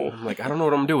 Oh. I'm like, I don't know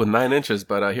what I'm gonna do with 9 inches,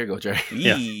 but here you go, Jerry.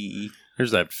 Yeah. Yee.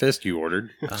 Here's that fist you ordered.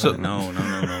 So-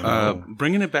 No.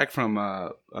 Bringing it back from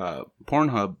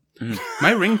Pornhub, Mhm.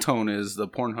 my ringtone is the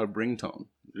Pornhub ringtone.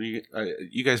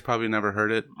 You guys probably never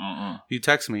heard it. You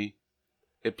text me,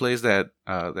 it plays that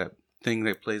thing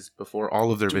that plays before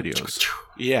all of their videos.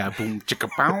 Yeah, boom, chicka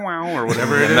pow wow, or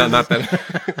whatever it is. Not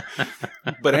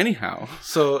that. But anyhow,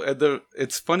 so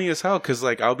it's funny as hell because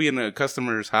like I'll be in a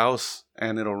customer's house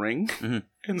and it'll ring, Mhm.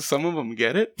 and some of them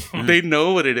get it. They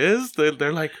know what it is. They're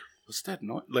like, "What's that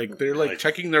noise?" Like they're like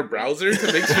checking their browser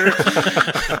to make sure.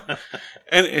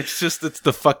 And it's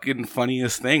the fucking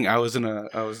funniest thing. I was in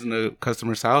a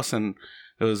customer's house and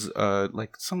it was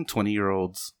like some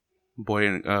 20-year-olds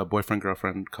boyfriend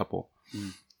girlfriend couple,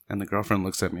 and the girlfriend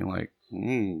looks at me like,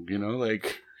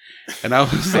 like. And I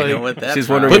was I like, know what that's She's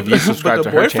from. wondering if you subscribe but to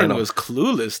the her boyfriend channel. was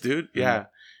clueless, dude. Yeah,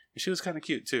 she was kind of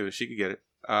cute too. She could get it.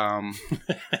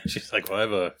 She's like, well, I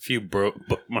have a few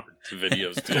bookmarked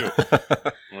videos too.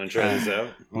 Want to try this out?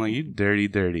 Well, you dirty.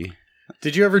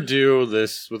 Did you ever do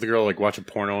this with a girl, like watch a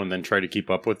porno and then try to keep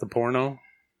up with the porno?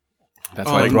 That's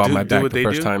Oh, why I and brought do- my do back what the they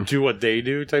first do? time. Do what they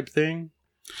do type thing?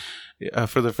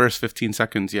 For the first 15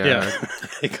 seconds, yeah.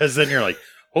 Because then you're like,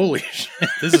 holy shit,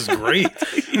 this is great.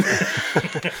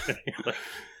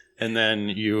 And then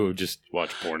you just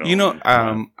watch porno. You know,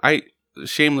 and- I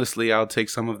shamelessly I'll take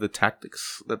some of the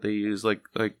tactics that they use. Like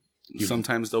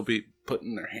sometimes they'll be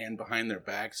putting their hand behind their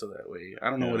back so that way. I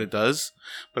don't know Yeah. what it does,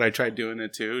 but I tried doing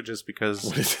it too, just because.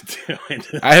 what is it doing?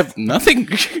 I have nothing.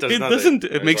 Does It nothing. doesn't.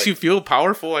 It It's makes like- you feel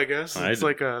powerful, I guess. I It's d-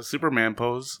 like a Superman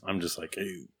pose. I'm just like,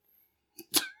 hey,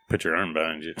 put your arm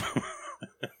behind you.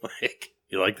 Like,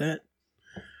 you like that?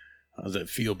 How does that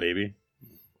feel, baby?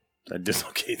 Did I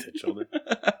dislocate that shoulder?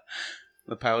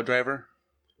 The pile driver.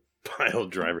 Pile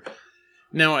driver.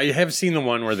 Now, I have seen the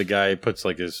one where the guy puts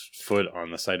like his foot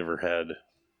on the side of her head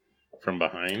from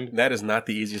behind. That is not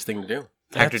the easiest thing to do.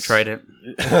 Hector tried it.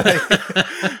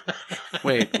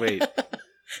 Wait.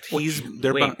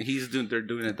 They're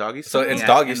doing a doggy So style. it's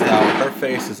doggy style. Her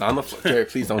face is on the floor. Jerry,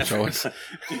 please don't show us.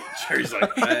 Jerry's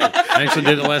like, I actually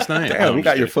did it last night. Damn, you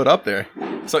got your foot up there.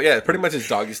 So yeah, pretty much it's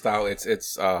doggy style.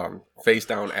 It's face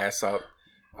down, ass up.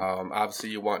 Obviously,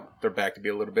 you want their back to be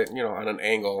a little bit, on an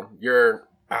angle.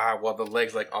 The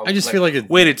legs like all. I just feel like it.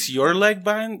 Wait, it's your leg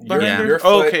behind Your- her? your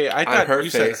foot Okay, I on thought her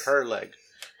you face. said her leg.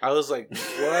 I was like, what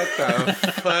the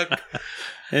fuck?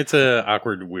 It's a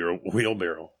awkward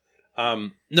wheelbarrow.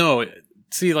 No,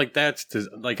 see, like that's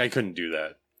I couldn't do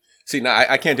that. See, no,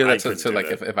 I can't do I that couldn't to do like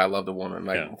that. if I loved a woman,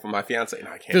 like Yeah. for my fiance,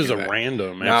 I can't. If it was do a that.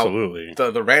 random, Now, absolutely.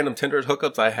 The random Tinder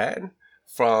hookups I had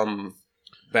from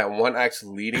that one ex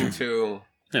leading to,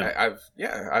 Yeah.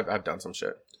 I've done some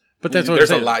shit. But that's what There's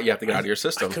I'm a saying. lot you have to get out of your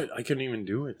system. I couldn't even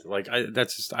do it. Well,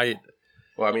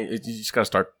 I mean, you just got to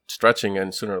start stretching,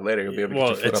 and sooner or later you'll be able to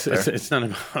Well, get your foot up there.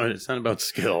 it's not about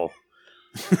skill.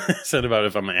 It's not about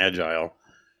if I'm agile.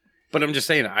 But I'm just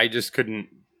saying, I just couldn't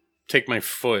take my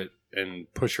foot and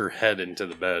push her head into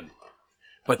the bed.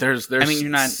 But there's I mean, you're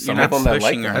not some of them that like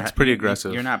pushing that. her. That's pretty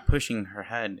aggressive. You're not pushing her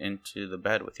head into the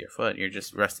bed with your foot. You're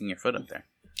just resting your foot up there.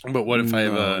 But what if I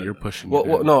have you're pushing.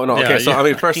 Well, no. Yeah, Okay, so yeah. I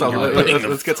mean, first off, You're putting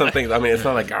let's get some things. I mean, it's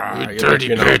not like dirty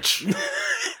bitch.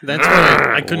 That's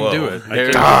why I couldn't do it. I There's-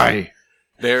 couldn't- Die.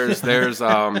 There's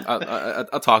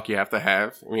a talk you have to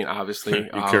have. I mean, obviously,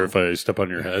 You care if I step on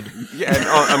your head? yeah. And,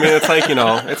 I mean,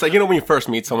 it's like when you first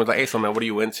meet someone, it's like, hey, so man, what are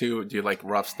you into? Do you like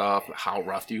rough stuff? How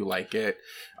rough do you like it?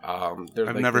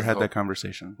 I've never had that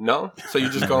conversation. No, so you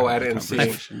just go at it and see.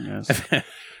 Yes.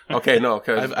 Okay, no,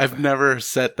 because I've never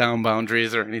set down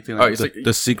boundaries or anything like so- that.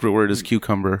 The secret word is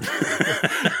cucumber.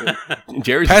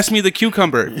 Jerry's Pass me the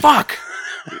cucumber. Fuck.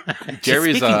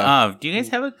 Jerry's Speaking of, do you guys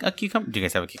have a cucumber? Do you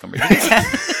guys have a cucumber? Do you guys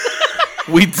have-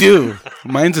 We do.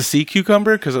 Mine's a sea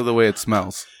cucumber because of the way it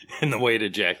smells. And the way it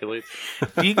ejaculates.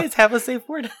 do you guys have a safe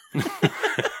word?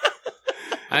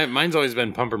 Mine's always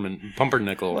been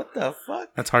pumpernickel. What the fuck?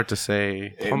 That's hard to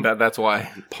say. and that's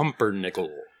why. Pumpernickel.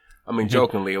 I mean,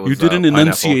 jokingly, it was You didn't pineapple.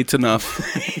 enunciate enough.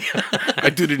 I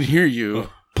didn't hear you.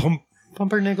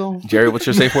 Pumpernickel. Jerry, what's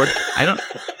your safe word? I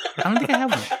don't think I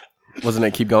have one. Wasn't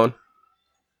it keep going?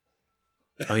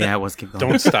 Oh yeah, I was keep going.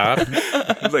 Don't stop.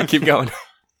 It's like keep going.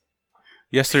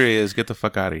 Yesterday is get the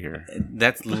fuck out of here.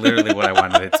 That's literally what I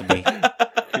wanted it to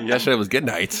be. Yesterday was good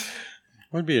night.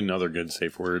 Would be another good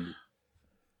safe word.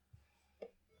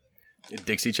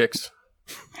 Dixie Chicks.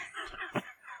 In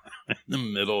the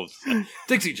middle of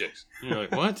Dixie Chicks. You're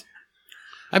like, what?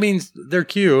 I mean, they're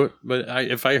cute, but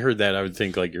if I heard that, I would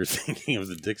think like you're thinking of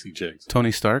the Dixie Chicks.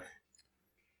 Tony Stark.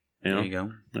 You know? There you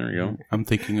go. There you go. I'm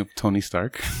thinking of Tony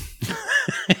Stark.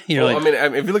 You're Well, like, I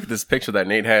mean, if you look at this picture that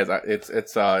Nate has,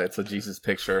 it's a Jesus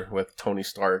picture with Tony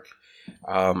Stark.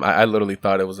 I literally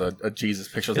thought it was a Jesus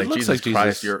picture. I was It like, looks Jesus like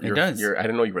Jesus. Christ, It does. I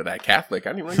didn't know you were that Catholic.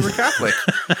 I didn't even know you were Catholic.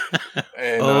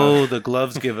 And, Oh, the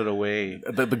gloves give it away.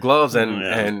 the gloves and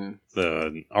Yeah. and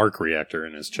the arc reactor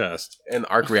in his chest. and the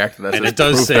arc reactor. That's And just it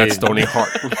does proof say- that Tony Hart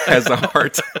has a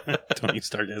heart. Tony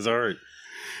Stark has art.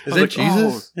 Is I that was like,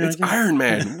 Jesus? oh, it's Iron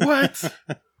Man. What?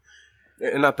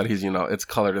 And not that he's it's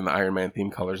colored in the Iron Man theme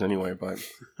colors anyway, but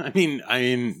I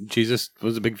mean, Jesus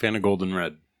was a big fan of gold and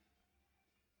red.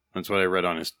 That's what I read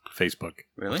on his Facebook.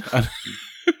 Really?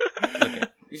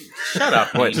 Shut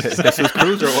up. what? Nate. Jesus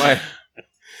Cruz or what?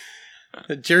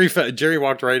 Jerry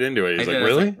walked right into it. He's I like, did, I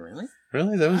was really? Really?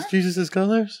 Really? That was Jesus'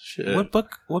 colors? Shit. What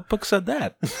book said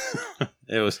that?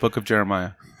 It was Book of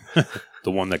Jeremiah.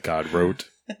 the one that God wrote.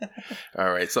 All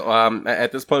right. So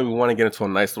at this point, we want to get into a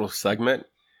nice little segment.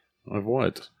 Of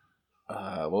what?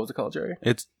 What was it called, Jerry?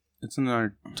 It's in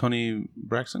our Tony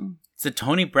Braxton. It's a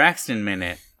Tony Braxton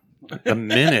minute. A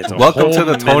minute. a Welcome whole to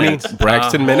the Tony minute.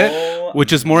 Braxton Minute. Oh,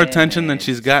 Which is more minute. attention than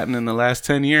she's gotten in the last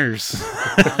 10 years.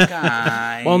 Oh,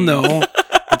 guys. Well, no.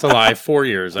 That's a lie. 4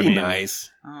 years. I Be mean, nice.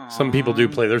 some people do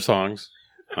play their songs.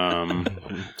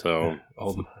 So,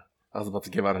 Old. I was about to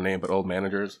give out a name, but old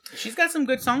managers. She's got some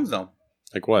good songs though.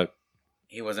 like what?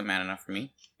 He wasn't man enough for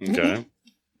me. Okay.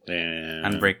 And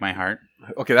Unbreak my heart.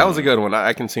 Okay, that was a good one.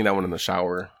 I can sing that one in the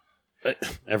shower.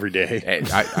 every day. Hey,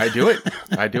 I do it.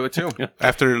 I do it too.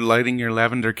 After lighting your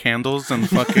lavender candles and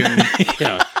fucking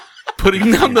Yeah.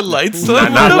 putting down the lights.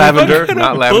 Not lavender.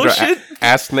 Not lavender.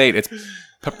 Ask Nate. It's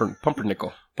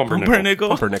pumpernickel. Pumpernickel.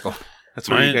 Pumpernickel. That's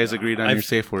where you Mine- guys agreed on I've- your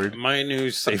safe word. My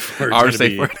new safe word. Our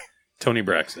safe word. Tony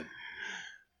Braxton.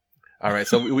 All right,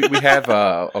 so we have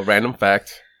a random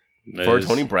fact for Is-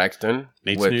 Tony Braxton.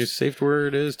 Nate's which- new safe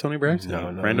word is Tony Braxton.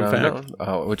 No, Random fact.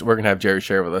 no. Which we're gonna have Jerry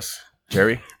share with us.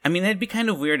 Jerry? I mean, it'd be kind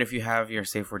of weird if you have your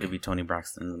safe word to be Tony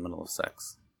Braxton in the middle of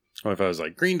sex. Or if I was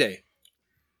like, Green Day.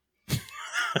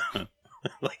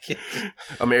 Like,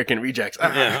 American Rejects.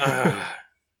 yeah.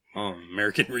 Oh,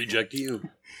 American Reject You.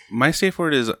 My safe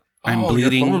word is I'm Your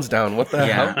bleeding. phone's down. What the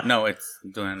Yeah, hell? no, it's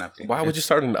doing an update. Why would you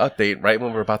start an update right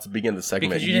when we're about to begin the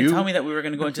segment? Because you didn't tell me that we were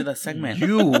going to go into the segment.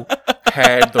 You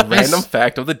had the random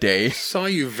fact of the day, Saw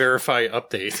you verify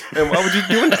update. and why would you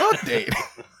do an update?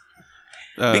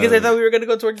 Because I thought we were going to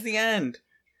go towards the end.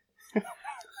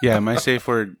 Yeah, my safe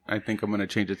word, I think I'm going to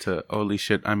change it to holy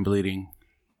shit, I'm bleeding.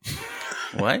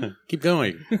 What? Keep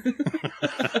going.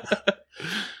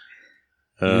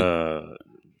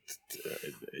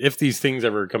 If these things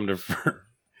ever come to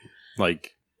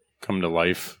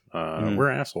life, we're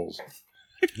assholes.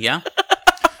 Yeah?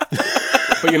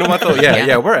 But you know what though? Yeah,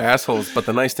 Yeah. we're assholes. But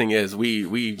the nice thing is,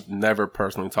 we never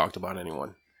personally talked about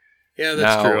anyone. Yeah,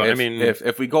 that's Now, true. If, I mean,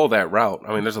 if we go that route,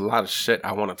 I mean, there's a lot of shit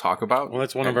I want to talk about. well,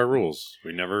 that's one of our rules.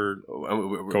 We never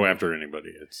go Go after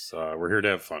anybody. It's we're here to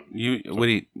have fun. What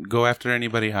do you go after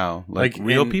anybody? How? Like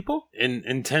real people?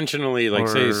 Intentionally, like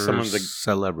say someone's a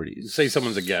celebrities. say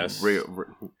someone's a guest. We're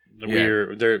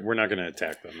not going to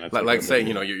attack them. That's Like, what say, we're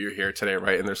you know, you're here today,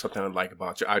 right? And there's something I like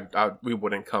about you. We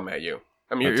wouldn't come at you.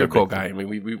 I mean, That's you're a a cool big guy. I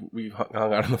mean, we hung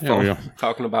out on the Yeah, phone we are.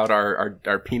 talking about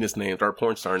our penis names, our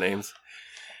porn star names.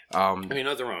 I mean,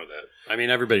 nothing wrong with that. I mean,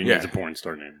 everybody needs a porn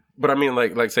star name. But I mean,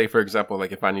 like say for example,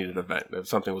 like if I needed an event, if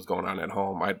something was going on at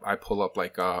home, I pull up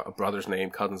like a brother's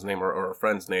name, cousin's name, or a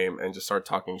friend's name, and just start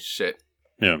talking shit,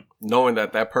 Yeah, knowing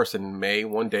that person may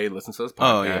one day listen to this Oh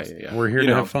podcast. yeah. we're here You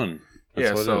to know. have fun. That's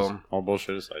Yeah, what so- it is. All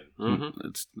bullshit aside. Mm-hmm.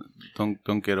 It's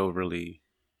don't get overly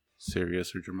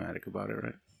serious or dramatic about it,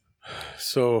 right?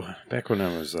 So back when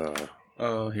I was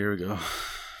Oh, here we go.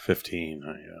 15,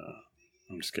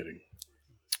 I'm just kidding.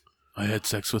 I had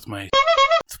sex with my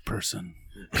person.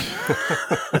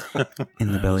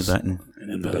 In the belly button.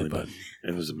 In the belly button.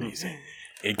 It was amazing.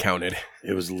 It counted.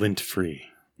 It was lint free.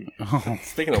 Oh,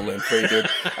 Speaking of limp free, dude,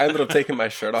 I ended up taking my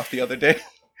shirt off the other day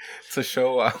to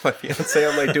show my fiance.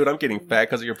 I'm like, dude, I'm getting fat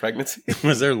because of your pregnancy.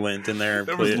 Was there lint in there?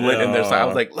 There was lint in there, so I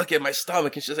was like, look at my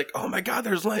stomach, and she's like, oh my god,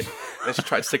 there's lint. And she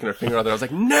tried sticking her finger on there. I was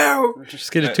like, no.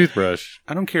 just get a toothbrush.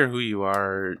 I don't care who you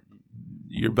are.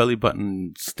 Your belly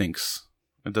button stinks.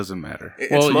 It doesn't matter.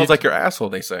 It Well, smells you- like your asshole.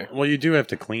 They say. Well, you do have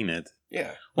to clean it.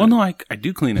 Yeah. Well, no, I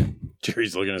do clean it.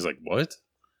 Jerry's looking at us like, what?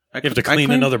 I You have to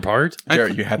clean another part?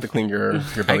 Jared, you have to clean your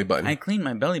belly button. I clean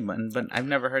my belly button, but I've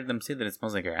never heard them say that it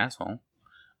smells like your asshole.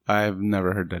 I've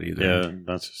never heard that either. Yeah,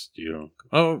 that's just you.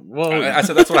 Oh, well. I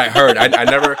said that's what I heard. I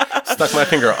never stuck my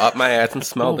finger up my ass and Oh,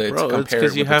 smelled it to bro, it's compare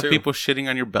because it you with have the two. people shitting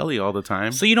on your belly all the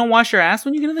time. So you don't wash your ass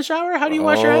when you get in the shower? How do you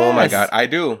wash your ass? Oh my god, I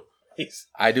do. he's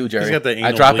I do, Jerry. got the anal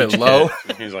I drop it bleach low.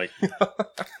 kit. He's like,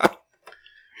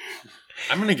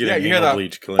 I'm going to get Yeah, an you hear anal that?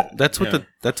 bleach kit. That's what Yeah.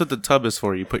 that's what the tub is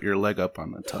for. You put your leg up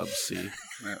on the tub. See,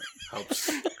 that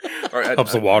helps. Or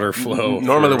Helps the water flow.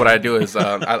 Normally, what I do is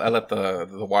I let the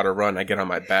water run. I get on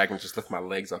my back and just lift my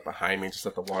legs up behind me, and just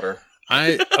let the water.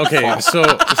 Okay, so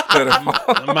Let it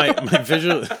fall. my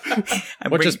visual. I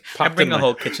What bring, just I popped bring in a my-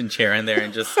 whole kitchen chair in there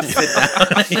and just sit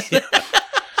down.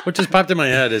 What just popped in my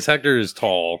head is Hector is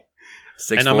tall,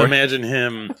 6'4". and I'm imagining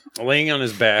him laying on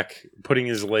his back, putting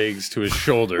his legs to his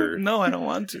shoulder, No, I don't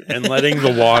want to. and letting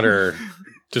the water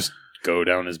just go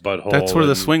down his butthole. That's where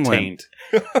the and swing went.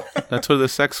 taint. That's where the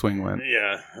sex swing went,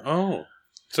 Yeah. Oh.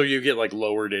 So you get like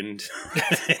lowered into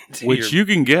which you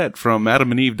can get from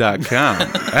AdamandEve.com.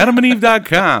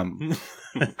 AdamandEve.com.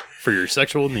 for your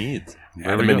sexual needs.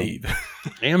 Adam and Eve.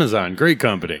 Amazon, great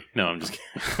company. No, I'm just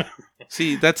kidding.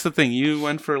 See, that's the thing. You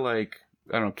went for like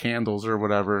I don't know candles or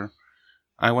whatever.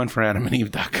 I went for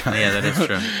AdamandEve.com. Yeah, that is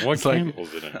true. What It's like-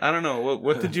 candles in it? I don't know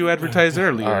what did you advertise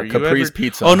earlier. You Capri's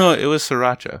Pizza. Oh no, it was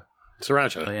sriracha.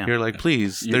 Sriracha. Oh, yeah. You're like,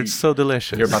 please, You- they're so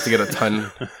delicious. You're about to get a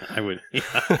ton, I would. Yeah.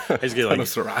 I just get ton like of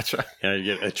sriracha. yeah, you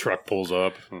get a truck pulls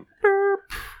up.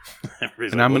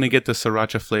 Everybody's and like, I'm gonna "What?" get the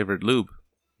siracha flavored lube.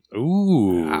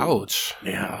 Ooh. Ouch.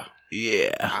 Yeah.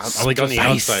 Yeah. I like on the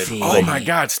outside. Oh my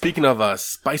god! Speaking of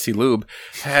spicy lube,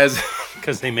 has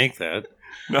Because they make that.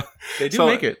 They do So-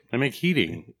 make it. They make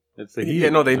heating. It's the heat. yeah,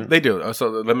 no, they do.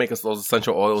 So they make us those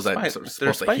essential oils that Spice- are they're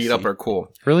supposed to heat up spicy. or cool.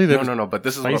 Really? No. But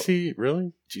this is what, Spicy?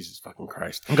 Really? Jesus fucking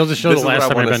Christ. It goes to show This the is what last I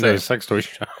time I've wanna been to a say. sex toy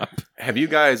shop. Have you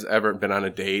guys ever been on a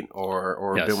date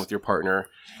or Yes. been with your partner,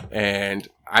 and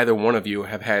either one of you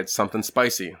have had something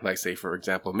spicy? Like, say, for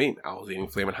example, me. I was eating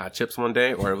Flamin' Hot Chips one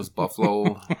day, or it was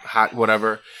Buffalo Hot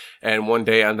whatever. And one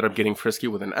day I ended up getting frisky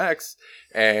with an ex,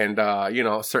 and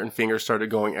certain fingers started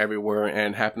going everywhere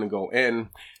and happened to go in.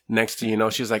 Next thing you know,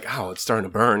 she's like, "Oh, it's starting to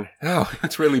burn. Oh,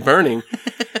 it's really burning."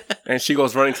 and she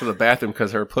goes running to the bathroom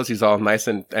because her pussy's all nice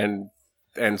and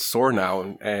sore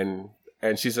now, and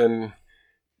she's in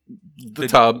the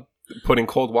tub putting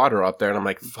cold water up there, and I'm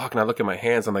like, fuck, and I look at my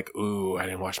hands, I'm like, ooh, I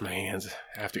didn't wash my hands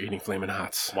after eating Flamin'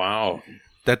 Hots. Wow.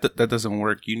 That doesn't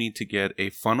work. You need to get a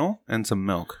funnel and some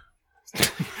milk.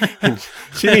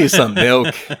 She needs some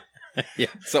milk. Yeah.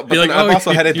 So, but Be like, then I've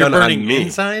also had it you're done on burning me.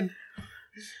 inside?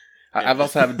 I've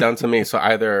also had it done to me. So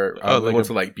either we like went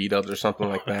to like B-Dubs or something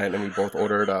like that, and we both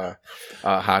ordered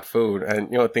hot food, and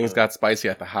things got spicy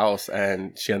at the house,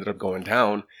 and she ended up going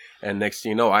down. And next thing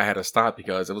you know, I had to stop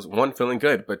because it was one, feeling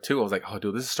good, but two, I was like, oh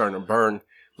dude, this is starting to burn.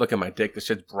 Look at my dick, this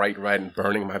shit's bright red and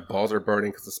burning. My balls are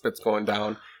burning because the spit's going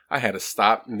down. I had to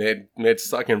stop mid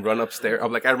suck and run upstairs.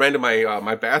 I'm like, I ran to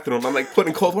my bathroom. I'm like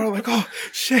putting cold water. I'm like, oh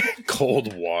shit,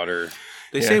 Cold water.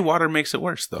 They say water makes it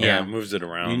worse, though. Yeah, it moves it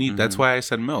around. You need. That's why I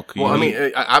said milk. Well, I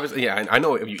mean, obviously, yeah, I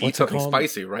know if you eat What's it something called?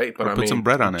 spicy, right? But or I put mean, some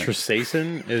bread on it.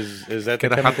 Trisacin? Is that Get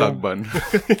the a hot chemical? dog bun.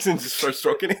 and just start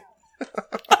stroking it.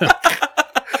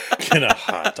 Get a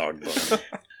hot dog bun.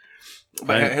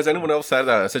 But has anyone else had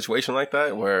a situation like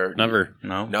that where Never.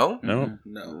 No. No, No.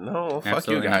 no, fuck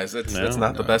Absolutely you guys. It's No.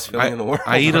 not the best feeling in the world.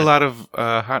 I eat a lot of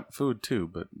hot food too,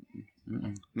 but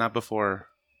not before.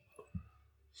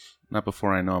 Not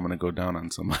before I know I'm going to go down on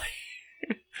somebody.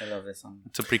 I love this song.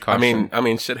 It's a precaution. I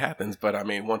mean, shit happens, but I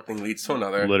mean, one thing leads to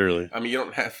another. Literally. I mean, you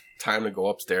don't have time to go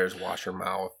upstairs, wash your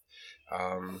mouth.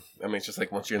 I mean, it's just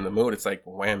like once you're in the mood, it's like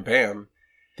wham bam.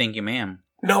 Thank you, ma'am.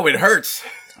 No, it hurts.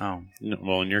 Oh, No,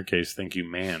 well, in your case, thank you,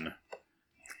 man.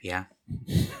 yeah.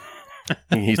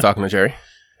 He's talking to Jerry.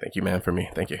 Thank you, man, for me.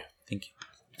 Thank you. Thank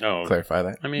you. Oh, Clarify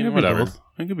that. I It mean, could be whatever. both.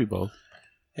 It could be both.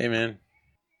 Hey, man.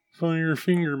 Fire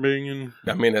finger banging.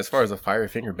 I mean, as far as the fire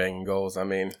finger banging goes, I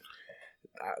mean,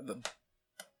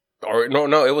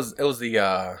 it was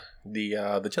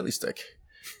the chili stick.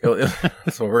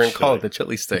 That's what we're gonna call it, the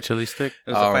chili stick. Chili stick.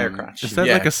 It was a fire crotch. Is that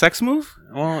Yeah. like a sex move?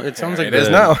 Well, it sounds like It is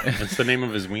now. It's the name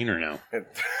of his wiener now.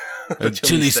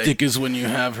 The is when you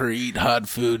have her eat hot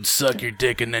food, suck your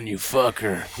dick, and then you fuck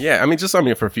her. Yeah, I mean, just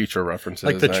for future references.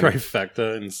 Like the and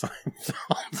trifecta in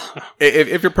Seinfeld.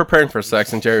 if you're preparing for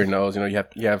sex, and Jerry knows,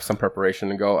 you have some preparation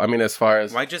to go. I mean, as far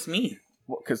as Why just me?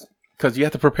 because you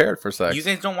have to prepare for sex. You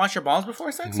guys don't wash your balls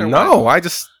before sex? Or No, what? I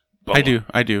just. I do.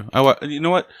 You know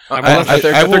what? If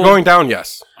they're will- going down,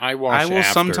 yes. I wash I will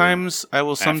after. sometimes.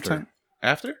 After.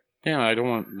 After? Yeah, I don't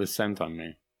want the scent on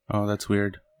me. Oh, that's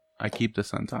weird. I keep the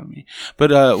scent on me.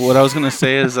 But what I was gonna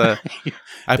say is, I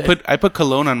put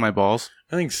cologne on my balls.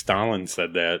 I think Stalin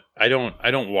said that. I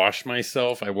don't wash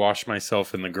myself. I wash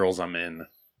myself in the girls I'm in.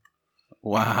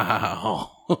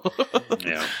 Wow.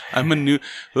 Yeah. I'm a new.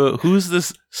 Who's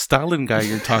this Stalin guy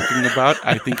you're talking about?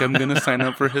 I think I'm gonna sign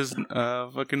up for his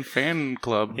fucking fan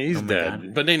club. He's dead.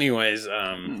 God. But anyways,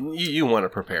 You want to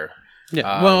prepare.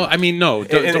 yeah. Well, I mean, no.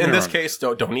 Don't In get me this wrong. case,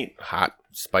 don't eat hot,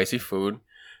 spicy food.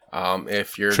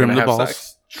 If you're Trim gonna the have balls.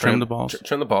 sex, Trim the balls.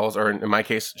 Trim the balls, or in my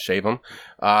case, shave them.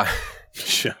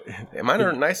 Sure. Mine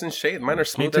are nice and shaved. Mine are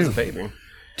smooth as a baby.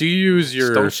 Do you use your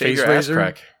Just don't shave face your ass razor?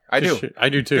 crack. I do. I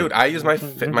do too. Dude, I use my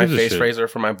Don't my give a face shit. razor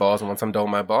for my balls, and once I'm done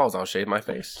with my balls, I'll shave my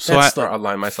face. So That's Or I'll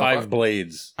line myself 5 up.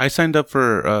 blades. I signed up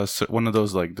for one of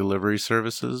those like delivery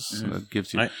services that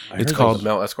gives you. I It's heard called- The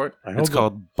male escort. It's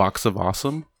called Box of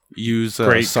Awesome. Use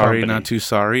Great sorry company. not too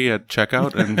sorry at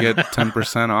checkout and get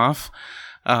 10% off.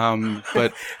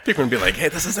 But People are gonna be like, "Hey,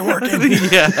 this isn't working."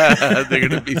 yeah, they're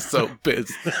gonna be so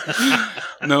pissed.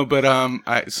 No, but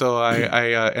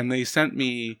I and they sent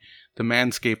me the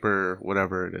Manscaper,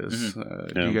 whatever it is. Do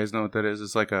Yeah. you guys know what that is?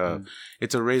 It's like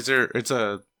it's a razor. It's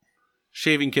a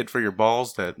shaving kit for your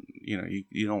balls that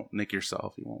you don't nick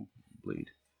yourself. You won't bleed.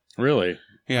 Really?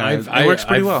 Yeah, it works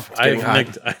pretty well. getting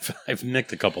hot. I've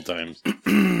nicked a couple times.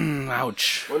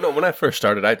 Ouch. Well, no, when I first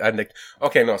started, I nicked.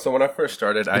 Okay, no. So when I first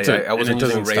started, I wasn't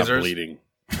using stop razors. bleeding.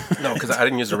 No, because I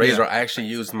didn't use a razor. I actually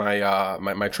used my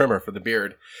my trimmer for the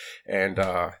beard, and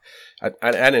I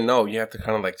didn't know you have to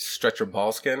kind of like stretch your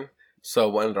ball skin. So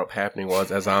what ended up happening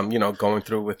was, as I'm going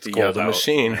through with the Cold out,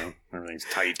 machine. you know, everything's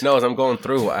tight. No, as I'm going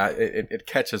through, it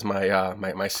catches my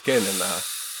my skin, and I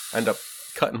end up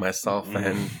cutting myself,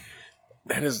 and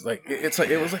that is like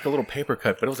it was like a little paper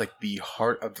cut, but it was like the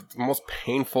heart of the most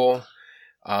painful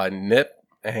nip,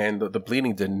 and the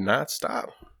bleeding did not stop.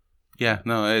 Yeah,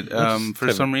 no.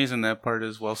 For some reason, that part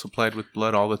is well supplied with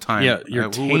blood all the time. Yeah, your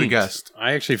who would have taint. guessed?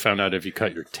 I actually found out if you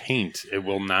cut your taint, it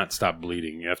will not stop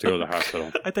bleeding. You have to go to the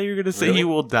hospital. I thought you were gonna say Really? you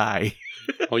will die.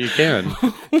 Well, you can.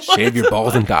 Shave your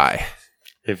balls and die.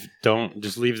 If don't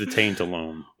just leave the taint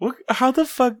alone. How the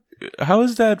fuck? how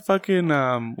is that fucking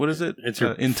what is it? It's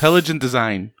your intelligent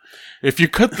design. If you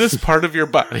cut this part of your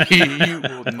body, you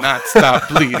will not stop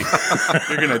bleeding.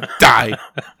 You're gonna die.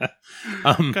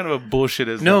 What kind of a bullshit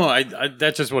is No, that? I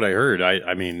that's just what I heard.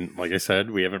 I mean, like I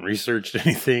said, we haven't researched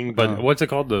anything, but what's it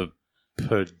called? The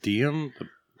podium?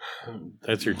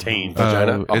 That's your taint.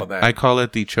 Vagina? All of that. I call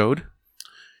it the chode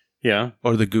Yeah.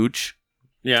 or the gooch.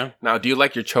 Yeah. Now, do you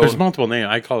like your There's chode? multiple names.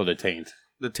 I call it a taint.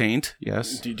 The taint,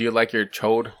 yes. Do you like your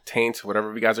chode, taint,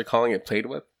 whatever you guys are calling it, played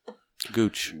with?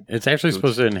 Gooch. It's actually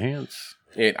supposed to enhance.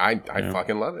 I Yeah.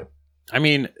 fucking love it. I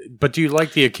mean, but do you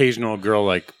like the occasional girl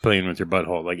like playing with your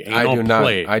butthole, like I anal do not.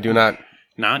 play? I do not.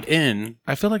 Not in.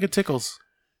 I feel like it tickles.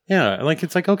 Yeah, like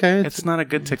it's like okay, It's not a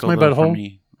good tickle my though, for butthole.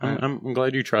 me. I'm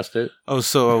glad you trust it. Oh,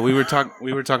 so we were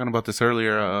talking about this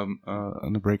earlier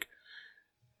on the break.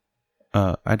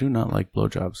 I do not like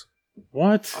blowjobs.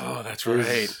 What? Oh, that's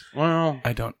right. Well,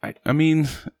 I don't. I mean,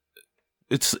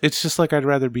 it's just like I'd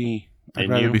rather be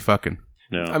fucking.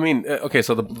 no. I mean, okay,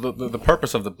 so the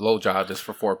purpose of the blowjob is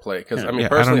for foreplay. Because, I mean, Yeah, I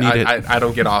personally, don't need I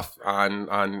don't get off on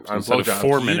Instead of blowjobs.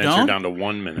 4 minutes, you're don't? down to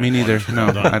 1 minute. Me neither. Once No,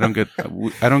 you're done.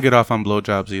 I don't get off on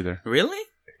blowjobs either. Really?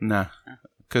 Nah,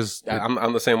 because Yeah,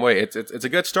 I'm the same way. It's a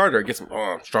good starter. It gets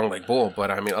strong like bull,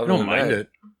 but I mean, other I don't than mind that,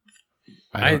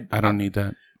 it. I don't need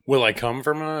that. Will I come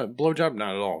from a blowjob?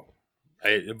 Not at all.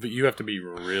 But you have to be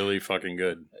really fucking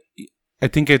good. I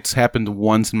think it's happened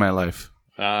once in my life,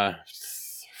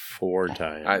 4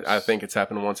 times. I think it's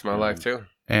happened once in my life too.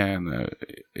 and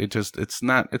it's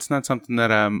not something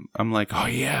that I'm like, oh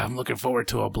yeah, I'm looking forward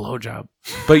to a blowjob.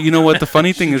 But you know what? The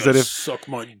funny thing is that suck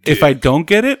my dick. if I don't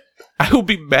get it, I will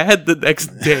be mad the next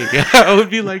day. I would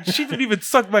be like, she didn't even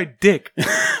suck my dick.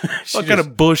 What kind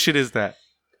of bullshit is that?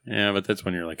 Yeah, but that's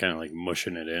when you're like kind of like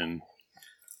mushing it in.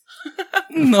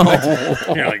 No.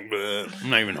 You're like, "Bleh,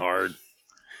 not even hard.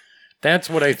 That's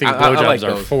what I think I blowjobs like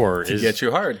are those for. To is get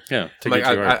you hard. Yeah, to Like,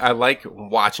 get you hard. I like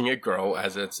watching it grow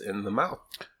as it's in the mouth.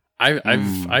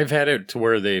 I've had it to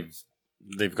where they've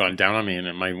gone down on me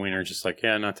and my wiener's just like,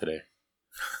 yeah, not today.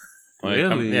 Like,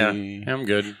 Really? I'm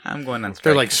good. I'm going on strike.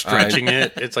 They're like stretching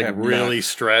it. It's like I'm really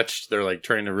stretched. They're like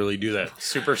trying to really do that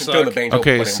super Doing the suck. banjo.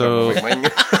 Okay, so-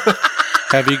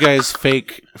 Have you guys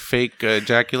fake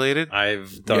ejaculated?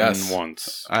 I've done Yes.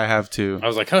 once. I have too. I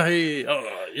was like, hey,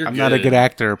 you're I'm good. not a good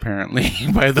actor, apparently.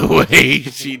 By the way,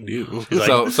 she knew. He's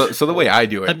like, so the way I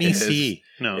do it let me is- see.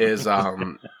 No, is a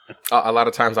lot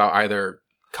of times I'll either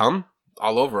come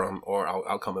all over them or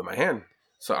I'll come in my hand.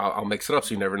 So I'll mix it up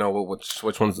so you never know which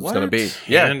ones it's going to be.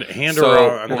 hand So or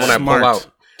raw. when I pull Smart. out,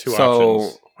 Two so-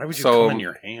 options. Why would you so- come in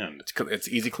your hand? it's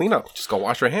easy cleanup. Just go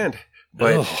wash your hand.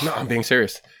 But Ugh. no, I'm being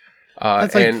serious.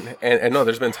 That's like- And no,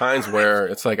 there's been times where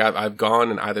it's like I've gone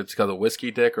and either it's got a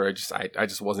whiskey dick or I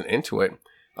just wasn't into it.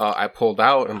 I pulled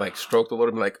out and like stroked a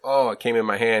little bit, like, oh, it came in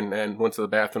my hand and went to the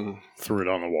bathroom. Threw it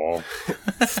on the wall.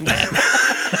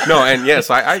 No, and yes,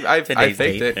 I Today's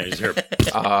faked date. Yeah, it just here.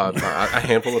 a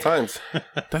handful of times.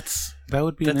 That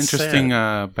would be an That's interesting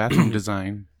bathroom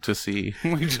design to see.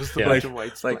 Like just a Yeah. bunch of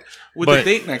whites, Like, with but- a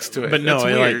date next to it. But no, That's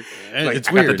weird. it's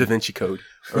I got weird. the Da Vinci Code.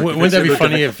 Wouldn't that be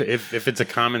funny if it's a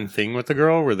common thing with the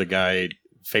girl where the guy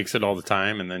fakes it all the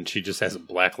time and then she just has a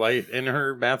black light in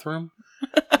her bathroom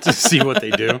to see what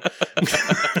they do?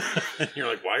 You're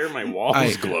like, why are my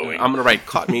walls glowing? I'm gonna write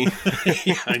 "caught me."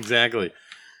 Yeah, exactly.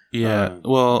 Yeah.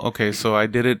 Well, okay. So I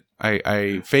did it.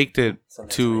 I faked it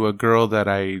to a girl that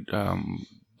I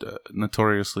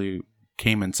notoriously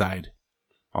came inside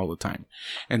all the time,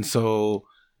 and so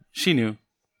she knew.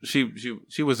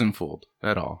 She wasn't fooled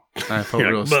at all. I felt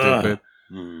You're real like, "Bah." stupid.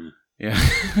 Mm. Yeah.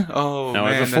 Oh Now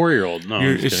I man. have a 4-year-old. No, I'm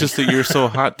It's just kidding. that you're so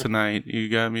hot tonight. You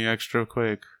got me extra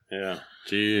quick. Yeah.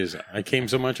 Jeez, I came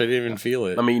so much I didn't even feel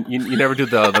it. I mean, you never do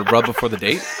the rub before the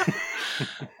date.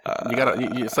 You gotta.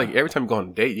 It's like every time you go on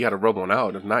a date, you gotta rub one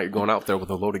out. If not, you're going out there with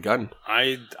a loaded gun.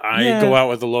 I Yeah. go out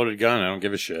with a loaded gun. I don't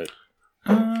give a shit.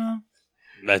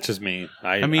 That's just me.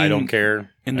 I mean, don't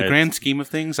care. In the It's grand scheme of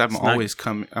things, I'm not-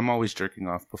 always jerking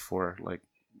off before, like,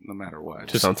 no matter what.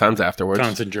 Just Sometimes afterwards.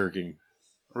 constant jerking.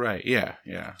 Right? Yeah.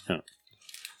 Yeah.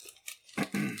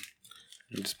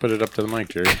 Just put it up to the mic,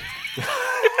 Jerry.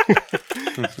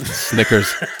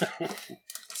 Snickers.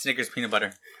 Snickers peanut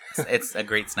butter. It's a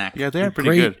great snack. Yeah, they're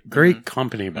pretty good. Great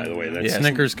company, by the way. That Yes.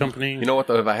 Snickers company. You know what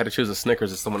though? If I had to choose a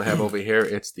Snickers, it's the one I have over here.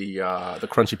 It's the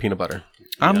crunchy peanut butter.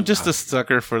 I'm just a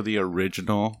sucker for the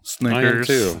original Snickers.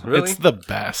 too. Really? It's the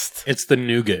best. It's the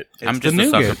nougat. I'm the just a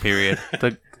sucker, nougat. period.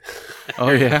 The-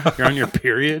 oh yeah. You're on your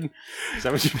period? Is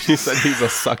that what you He said he's a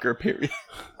sucker. Period.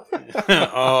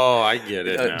 Oh, I get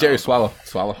it now. Jerry, swallow.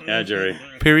 Yeah, Jerry.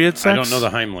 Period sex. I don't know the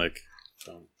Heimlich.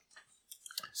 So.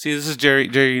 See, this is Jerry.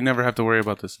 Jerry, you never have to worry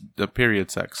about this. The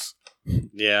period sex.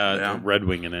 Yeah, red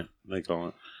wing in it, they call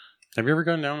it. Have you ever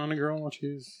gone down on a girl while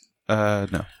she's...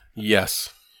 No. Yes.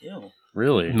 Ew.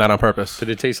 Really? Not on purpose. Did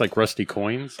it taste like rusty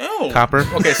coins? Ew. Copper.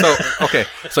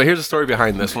 So here's the story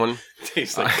behind this one.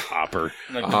 Tastes like copper.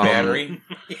 Like the battery.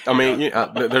 I mean,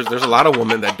 there's a lot of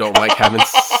women that don't like having.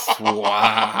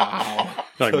 Wow.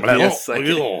 Like Took me a metal. second.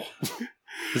 Ew.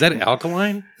 Is that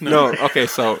alkaline? No. Okay.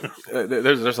 So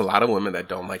there's a lot of women that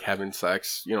don't like having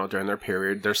sex. During their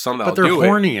period. There's some that But they're do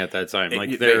horny at that time.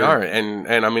 Like they are, and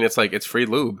I mean, it's like it's free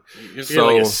lube. You just get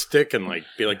like a stick and like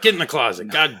be like, get in the closet.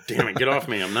 God damn it, get off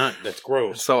me. I'm not. That's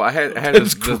gross. So I had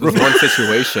this one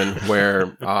situation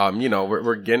where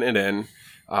we're getting it in.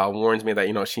 Warns me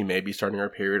that she may be starting her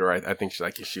period, or I think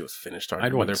she was finished starting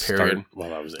I'd with want her to period. start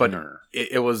while I was But in her.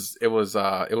 it was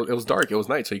dark. It was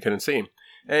night, so you couldn't see.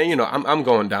 And I'm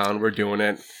going down. We're doing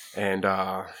it, and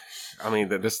I mean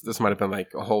this might have been like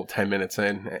a whole 10 minutes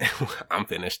in. I'm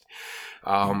finished.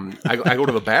 I go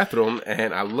to the bathroom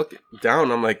and I look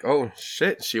down. I'm like, oh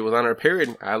shit, she was on her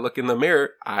period. I look in the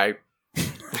mirror.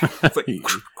 It's like, You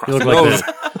look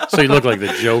like so you look like the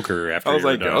Joker after. I was you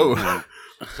were like, done.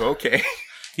 oh, okay.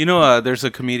 There's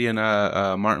a comedian,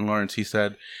 Martin Lawrence. He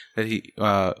said that he,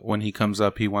 when he comes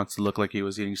up, he wants to look like he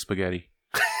was eating spaghetti.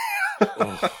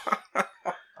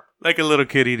 Like a little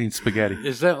kid eating spaghetti.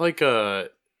 Is that like a?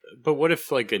 But what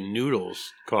if like a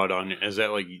noodles caught on? Is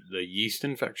that like the yeast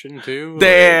infection too?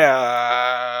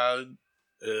 There.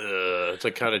 It's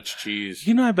like cottage cheese.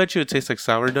 I bet you it tastes like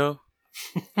sourdough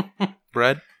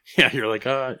bread. Yeah, you're like,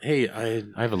 hey, I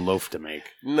have a loaf to make.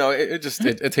 No, it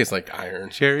tastes like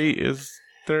iron. Cherry is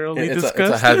thoroughly It's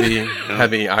disgusted. a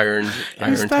heavy iron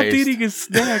He stopped taste. eating his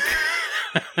snack.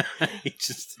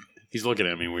 He's looking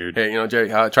at me weird. Hey, Jerry,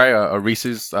 try a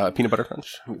Reese's peanut butter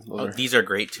crunch. Oh, these are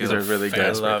great too. These are really good.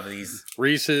 I love these.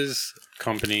 Reese's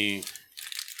Company.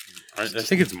 I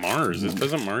think it's Mars.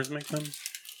 Doesn't Mars make them?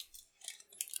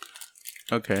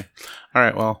 Okay. All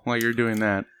right. Well, while you're doing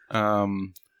that,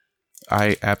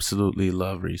 I absolutely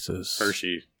love Reese's.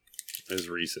 Hershey is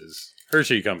Reese's.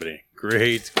 Hershey Company.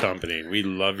 Great company. We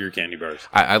love your candy bars.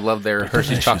 I love their Hershey's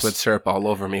delicious. chocolate syrup all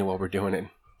over me while we're doing it.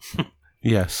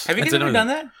 Yes. Have you guys That's ever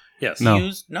another- done that? Yes.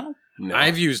 No. No. No.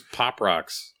 I've used Pop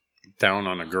Rocks down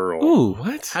on a girl. Ooh.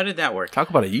 What? How did that work?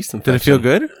 Talk about a yeast infection. Did it feel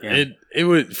good? Yeah. It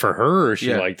was for her. She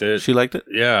Yeah. liked it. She liked it?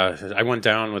 Yeah, I went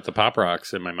down with the Pop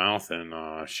Rocks in my mouth, and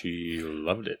she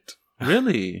loved it.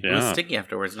 Really? It was Yeah, sticky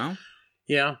afterwards, no?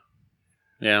 yeah.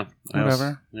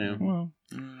 Whatever. Yeah. Well,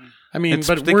 I mean, It's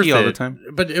but sticky worth all the it. time.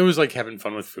 But it was like having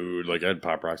fun with food. Like I had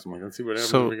Pop Rocks. I'm like, let's see what happens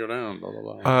So, if we go down. Blah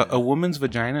blah blah. a woman's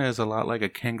vagina is a lot like a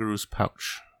kangaroo's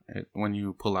pouch. When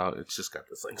you pull out, it's just got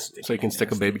this like sticky. So you can stick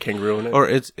a baby kangaroo in it? Or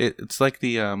it's like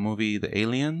the movie The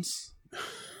Aliens.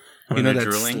 When that they're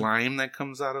drooling? slime that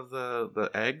comes out of the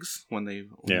eggs when they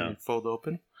fold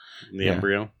open. The yeah.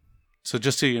 embryo, So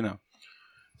just so you know,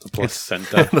 the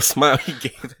placenta. the smile he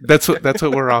gave. that's what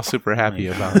we're all super happy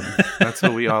about. That's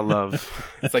what we all love.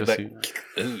 It's like Just that.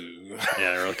 so Ooh.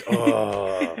 Yeah, they're like,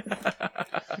 oh.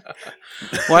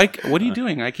 Well, what are you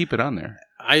doing? I keep it on there.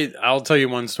 I'll tell you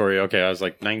one story. Okay, I was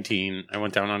like 19. I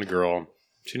went down on a girl.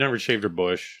 She never shaved her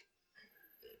bush.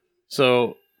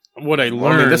 So what I learned.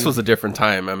 Well, I mean, this was a different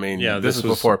time. I mean, Yeah, this this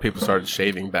was was- before people started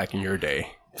shaving back in your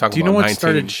day. Talking Do you know about what 19.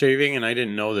 started shaving? And I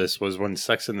didn't know this was when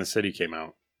Sex in the City came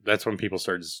out. That's when people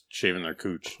started shaving their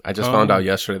cooch. I just found out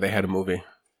yesterday they had a movie.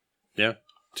 Yeah,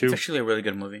 It's two. actually a really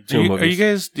good movie. Two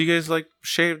movies. Do you guys like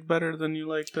shaved better than you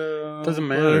like the Doesn't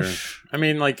matter. bush? I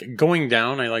mean, like going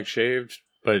down, I like shaved,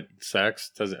 but sex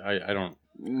doesn't. I don't.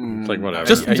 It's like whatever.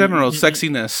 Just in I- general,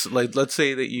 sexiness. Like, let's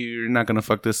say that you're not gonna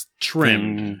fuck this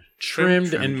trimmed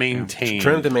and maintained.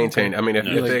 Trimmed and maintained. I mean, if,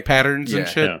 Yeah. if, like they- patterns yeah. and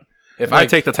shit. Yeah. if Like- I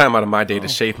take the time out of my day to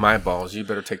shave my balls, you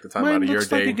better take the time out Mine of your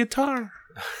looks like a day guitar.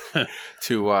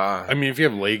 to. I mean, if you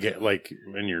have like,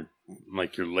 and your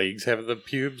legs have the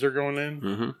pubes are going in.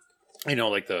 Mhm. You know,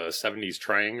 like the 70s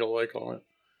triangle, I call it.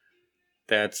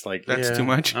 That's like That's yeah, too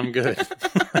much? I'm good.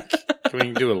 Can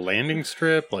we do a landing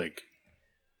strip? Like,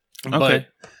 Okay.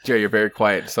 Jerry, you're very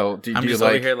quiet. So do I'm you just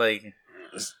like? over here like,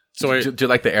 So I, do you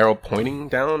like the arrow pointing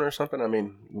down or something? I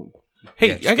mean, Hey,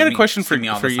 Yeah, just I got give a me- question give for me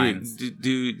all for the you. signs. Do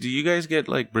you guys get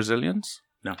like Brazilians?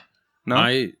 No. No.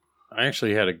 I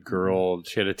actually had a girl.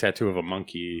 She had a tattoo of a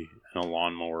monkey and a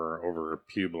lawnmower over her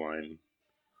pube line.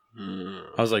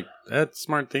 I was like, that's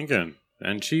smart thinking.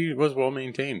 And she was well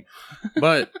maintained.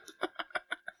 But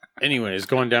anyways,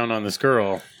 going down on this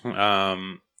girl,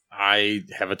 I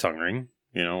have a tongue ring,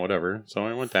 whatever. So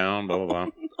I went down, blah, blah, blah.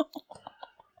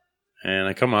 And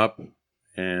I come up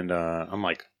and I'm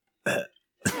like,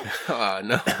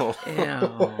 No.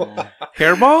 Ew.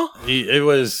 Hairball? It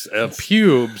was a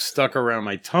pube stuck around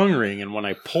my tongue ring, and when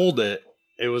I pulled it,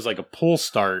 it was like a pull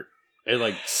start. It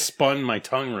like spun my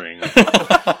tongue ring.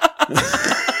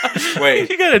 Wait.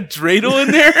 You got a dreidel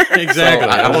in there? Exactly.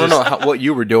 I want to know what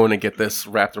you were doing to get this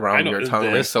wrapped around your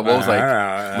tongue ring. So what was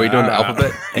like? Were you doing the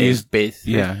alphabet? Use base.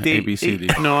 Yeah, A, B, C, D.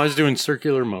 No, I was doing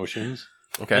circular motions.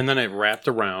 Okay. And then it wrapped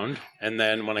around, and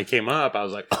then when I came up, I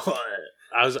was like,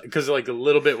 because like a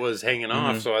little bit was hanging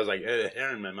off, so I was like,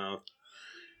 hair in my mouth.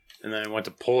 And then I went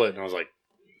to pull it, and I was like,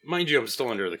 mind you, I'm still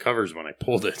under the covers when I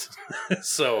pulled it.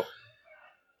 So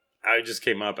I just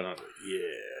came up, and I was like,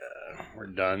 yeah, we're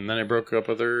done. And then I broke up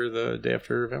with her the day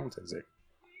after Valentine's Day.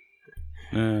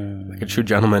 Like a true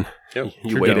gentleman. Yep,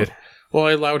 You true waited. gentleman. Well,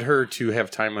 I allowed her to have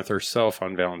time with herself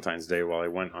on Valentine's Day while I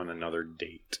went on another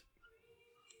date.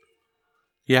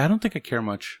 Yeah, I don't think I care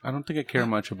much. I don't think I care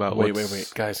much about Wait,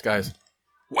 what's... guys.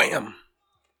 Wham!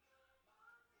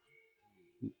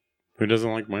 Who doesn't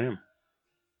like Wham?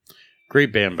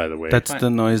 Great band, by the way. That's the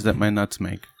noise that my nuts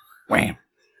make. Wham!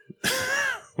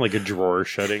 Like a drawer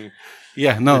shutting.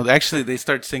 Yeah, no, actually, they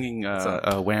start singing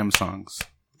Wham songs.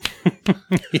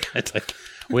 Yeah, it's like,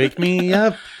 wake me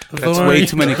up. That's way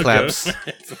too many claps.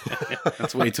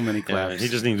 That's way too many Yeah, claps. he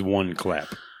just needs one clap.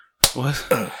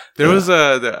 What? There was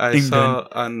I saw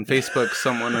on Facebook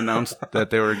someone announced that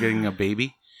they were getting a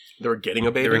baby. They were getting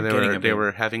a baby. They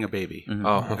were having a baby.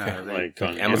 Oh, okay. Like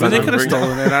on Amazon Amazon, they could have delivery?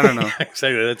 stolen it. I don't know.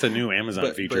 Exactly, that's a new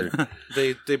Amazon feature. But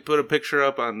they put a picture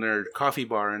up on their coffee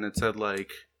bar and it said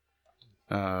like,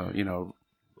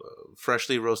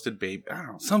 freshly roasted baby. I don't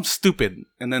know, some stupid.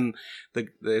 And then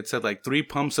it said like 3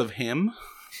 pumps of him.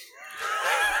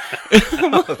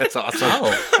 That's awesome.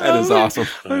 That is awesome.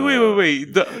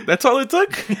 Wait. That's all it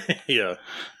took? Yeah,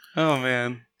 Oh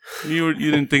man, you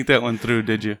didn't think that one through,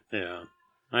 did you? yeah.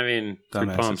 I mean, 3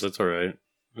 Dumbasses. pumps, that's all right.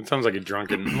 It sounds like a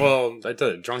drunken... Well, I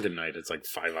tell you, drunken night, it's like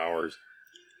 5 hours.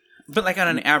 But like on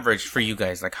an average for you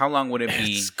guys, like how long would it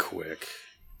be? It's quick.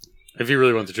 If you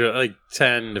really want to try, like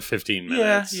 10 to 15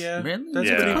 minutes. Yeah. Really? That's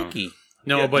Yeah. pretty quickie.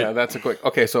 No, but Yeah, that's a quick.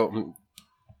 Okay, so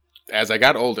as I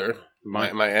got older, my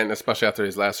and especially after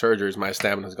these last surgeries, my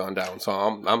stamina's gone down. So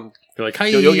I'm you're like, hi.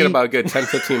 you'll get about a good 10,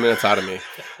 15 minutes out of me.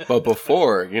 But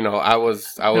before, I was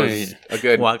Hey. a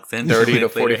good Walks in 30 to 2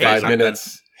 minutes later, 45 "Hey, I'm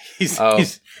minutes. He's Boom,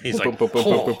 like, boom, boom, boom,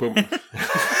 boom, boom, boom.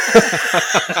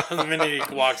 the minute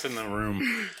he walks in the room.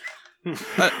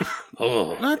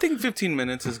 Oh, No, I think 15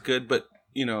 minutes is good, but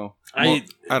I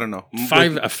don't know.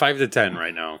 5 to 10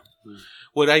 right now.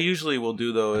 What I usually will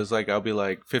do though is like I'll be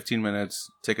like 15 minutes,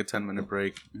 take a 10-minute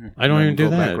break. I don't and even do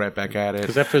go that right back at it.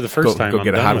 because after the first time, go I'm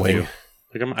get a done hot with wing. you.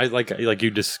 Like you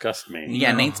disgust me.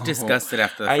 Yeah, No. Nate's disgusted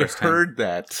after the I first time. heard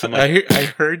that. I'm like- I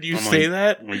heard you I'm say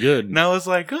like, that. We're good. And I was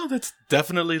like, oh, that's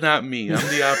definitely not me. I'm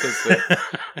the opposite.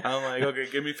 I'm like, okay,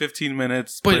 give me 15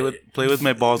 minutes. But- play with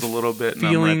my balls a little bit. And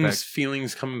I'm right back.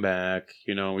 Feelings come back.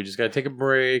 We just got to take a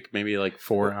break. Maybe like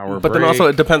 4 hour But break. then also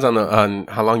it depends on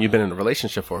how long you've been in a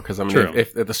relationship for. Because I mean, True.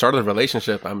 if at the start of the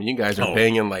relationship, I mean, you guys are Oh.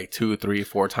 banging like 2, 3,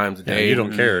 4 times a Yeah, day. you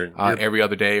don't care. You're Every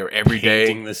other day or every day.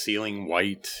 painting the ceiling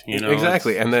white. Exactly.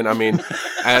 And then I mean,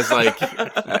 as you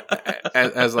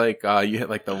hit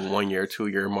like the 1 year, 2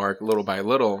 year mark, little by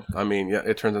little, I mean, yeah,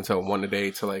 it turns into one a day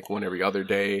to like one every other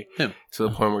day, Yeah. to the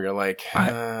point where you're like,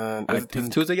 is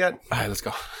it Tuesday yet? All right, let's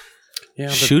go. Yeah,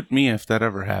 but Shoot me if that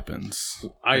ever happens.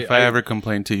 If I I- ever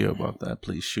complain to you about that,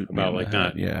 please shoot me. About, in the like, head.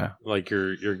 not- Yeah. like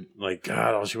you're like,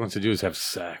 God, all she wants to do is have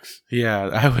sex. Yeah,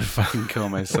 I would fucking kill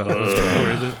myself if that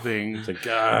were the thing. It's like,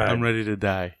 God. I'm ready to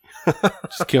die.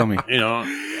 Just kill me. But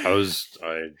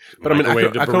I mean,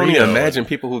 microwaved a I can only burrito. imagine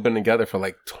people who've been together for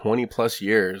like 20 plus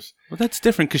years. Well, that's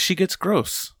different because she gets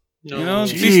gross. No. You know,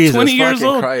 she's Jesus 20 years fucking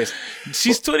old. Christ.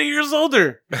 She's 20 years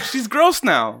older. She's gross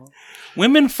now.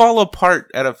 Women fall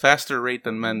apart at a faster rate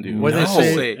than men do. What No.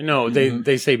 they say? No,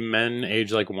 they say men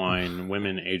age like wine,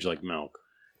 women age like milk.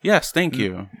 Yes, thank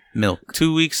you. Milk.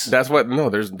 2 weeks. There's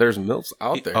milks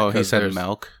out there. Oh, he 'cause said there's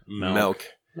milk. Milk.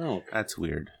 Milk. That's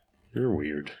weird. You're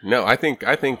weird. No, I think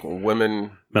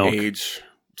women Milk.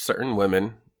 certain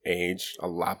women age a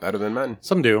lot better than men.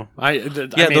 Some do.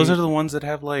 Yeah, those are the ones that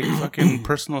have like fucking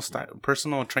personal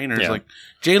trainers. Yeah. Like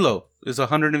J-Lo is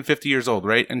 150 years old,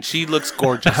 right? And she looks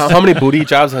gorgeous. How many booty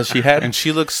jobs has she had? And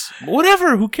she looks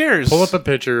whatever. Who cares? Pull up a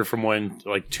picture from when,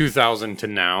 like 2000 to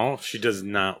now. She does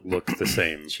not look the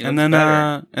same. She and looks then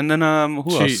better.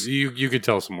 who else? You could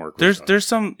tell some work. was done. There's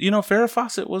some, Farrah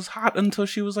Fawcett was hot until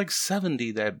she was like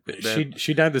 70. That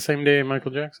She died the same day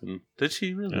Michael Jackson. did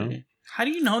she really? Yeah. How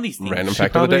do you know these things? Random She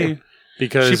fact of the day.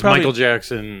 Because She probably- Michael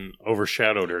Jackson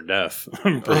overshadowed her death,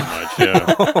 pretty much.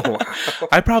 Yeah,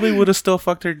 I probably would have still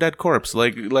fucked her dead corpse.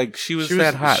 Like she was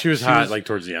that hot. She was hot, like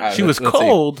towards the end. She was Let's see.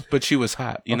 cold, but she was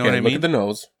hot. You know what I Look mean? at the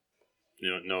nose.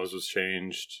 Nose was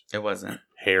changed. It wasn't.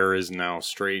 Hair is now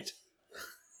straight.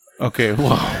 Okay,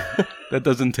 well, that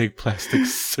doesn't take plastic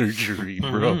surgery,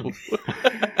 bro.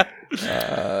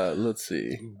 Let's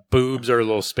see. Boobs are a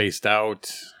little spaced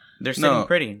out. They're sitting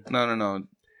pretty. No.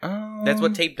 That's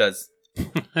what tape does.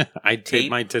 I tape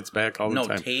Tape? my tits back all the No,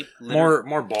 time. tape. literally-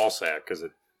 More ball sack because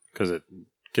it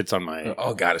gets on my.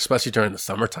 Oh god, especially during the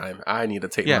summertime, I need to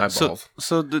take my balls.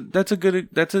 That's a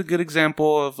good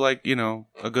example of like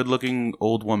a good looking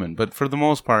old woman. But for the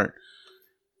most part,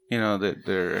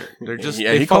 they're just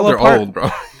Yeah, they he fall called her apart. old, bro.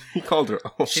 He called her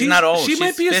old. She's not old. She She's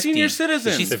might be a 50. senior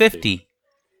citizen. She's 50. 50.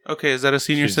 Okay, is that a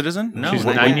senior citizen? No, She's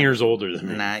not 9 yet. years older than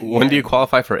me. Not When yet. do you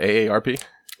qualify for AARP?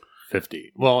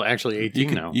 50. Well, actually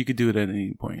 18 now. You could do it at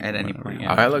any point. At any whenever. point, All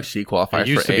yeah. right, look, she It qualifies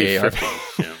used for to be AARP.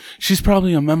 50. Yeah, She's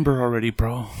probably a member already,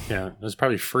 bro. yeah. It's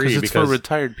probably free Because it's for because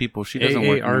retired people. She doesn't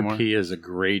work anymore. AARP is a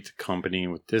great company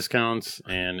with discounts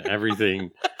and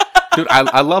everything. Dude,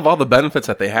 I love all the benefits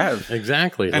that they have.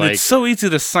 Exactly. And like it's so easy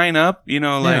to sign up.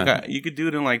 Yeah. You could do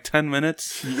it in like 10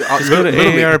 minutes. Just Just go to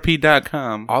literally,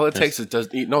 AARP.com. all it takes is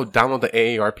download the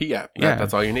AARP app. Yeah.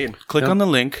 That's all you need. Click Yep. on the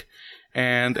link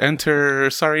and enter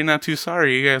 "sorry not too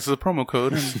sorry" as the promo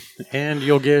code and and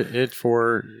you'll get it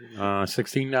for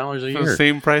 $16 a for year. the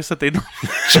same price that they don't.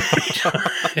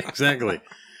 Exactly.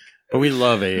 But we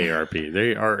love AARP.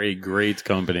 They are a great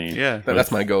company. Yeah. That's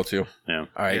my go-to. Yeah. All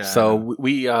right, Yeah. so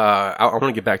I want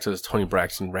to get back to this Tony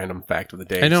Braxton random fact of the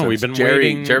day. I know, Since we've been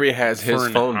Jerry waiting has his for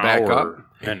an phone back hour. up.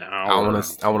 An I hour.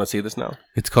 want to see this now.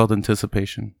 It's called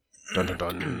anticipation. Dun, dun,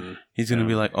 dun. He's gonna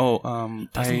be like,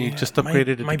 I just upgraded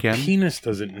it my again. penis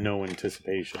doesn't know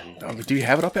anticipation. Oh, do you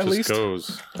have it up at Just least?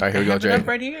 goes. All right, here we go, Have it Jay. up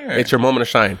right here. It's your moment of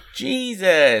shine.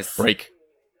 Jesus. Break.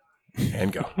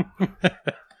 And go.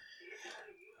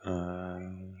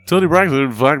 Tony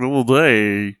Braxton, fact of the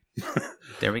day.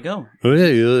 There we go.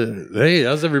 Hey,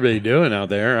 how's everybody doing out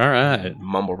there? All right.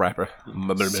 Mumble rapper.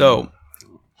 So,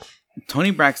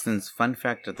 Tony Braxton's fun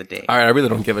fact of the day. All right, I really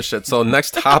don't give a shit. So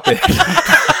next topic.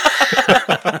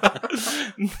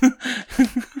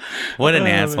 What an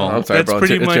asshole. I'm sorry, That's bro.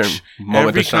 pretty It's your much moment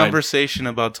every to shine. conversation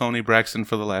about Tony Braxton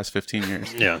for the last 15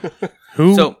 years. Yeah.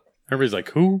 Who? So, Everybody's like,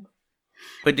 who?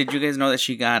 but did you guys know that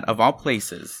she got, of all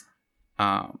places,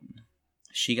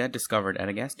 she got discovered at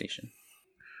a gas station?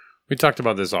 We talked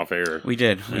about this off air. We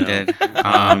did. We Yeah. did.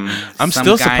 I'm Some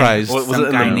still guy- surprised. Was it Some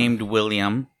in guy the- named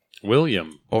William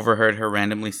William. overheard her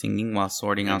randomly singing while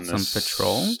sorting out in some the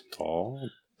petrol. Stall.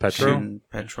 Petrol.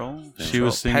 Petrol. She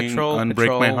was singing Petrol, Unbreak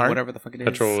My Petrol, Heart? whatever the fuck it is.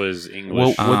 Petrol is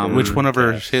English. Which one of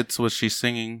her gas. hits was she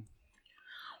singing?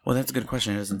 Well, that's a good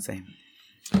question. It doesn't say.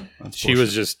 That's She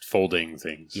was just folding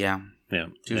things. Yeah. Yeah.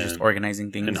 She was And- just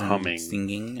organizing things and and humming.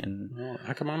 singing and. Well,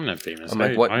 how come I'm not famous? I'm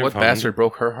like, what I've hummed. bastard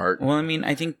broke her heart? Well, I mean,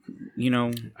 I think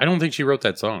I don't think she wrote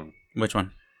that song. which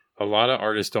one? A lot of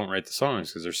artists don't write the songs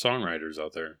because there's songwriters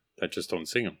out there that just don't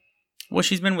sing them. Well,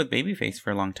 she's been with Babyface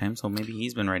for a long time, so maybe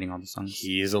he's been writing all the songs.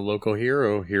 He is a local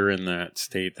hero here in that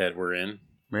state that we're in.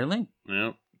 Really?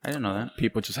 Yep. I didn't know that.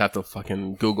 People just have to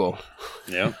fucking Google.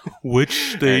 Yep. Which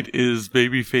state is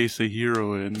Babyface a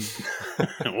hero in?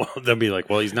 Well, they'll be like,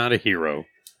 well, he's not a hero.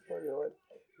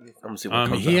 I'm gonna see what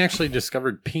comes He up. actually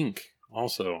discovered Pink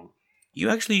also. You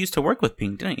actually used to work with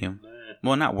Pink, didn't you?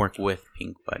 Well, not work with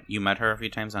Pink, but you met her a few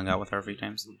times, hung out with her a few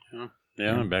times.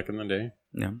 Yeah, back in the day.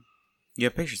 Yeah. You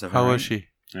have pictures of her. How right? was she?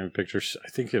 I have pictures. I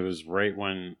think it was right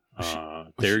when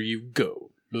There You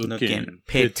Go. Looking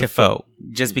pitiful.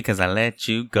 Just because I let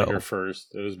you go. Her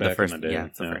first. It was The back first, in the day. yeah,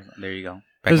 it's the first. There you go. It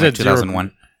Back was in at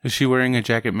 2001. Is she wearing a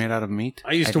jacket made out of meat?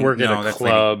 I used I to think- work no, at a that's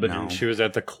club, lady- no. and she was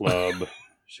at the club.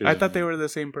 I thought they were the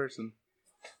same person.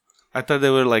 I thought they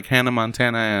were like Hannah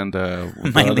Montana and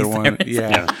the Miley other one. Cyrus.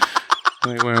 Yeah.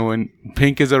 Like when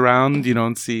Pink is around, you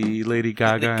don't see Lady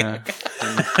Gaga.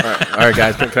 All right,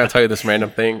 guys. Can I tell you this random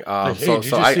thing? I Lady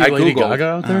googled Gaga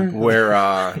out there? where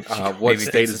what Babyface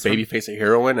state is is from? Babyface a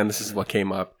hero in, and this is what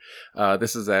came up.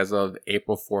 This is as of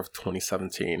April 4th,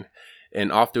 2017. An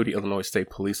off-duty Illinois State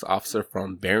Police officer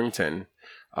from Barrington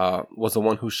was the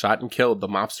one who shot and killed the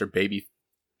mobster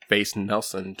Babyface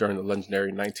Nelson during the legendary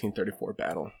 1934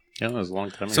 battle. Yeah, that was a long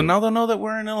time ago. So now they'll know that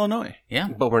we're in Illinois. Yeah.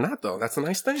 But we're not, though. That's a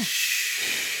nice thing.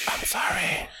 I'm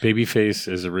sorry. Babyface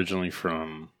is originally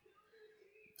from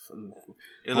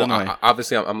Illinois. Well,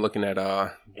 obviously, I'm looking at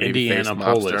Babyface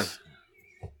Indianapolis.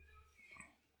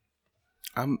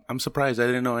 I'm surprised. I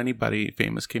didn't know anybody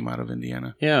famous came out of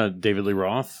Indiana. Yeah, David Lee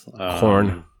Roth.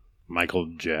 Korn. Michael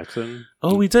Jackson.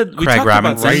 Oh, we did. We Craig talked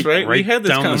Robinson. about this, right? We Right had this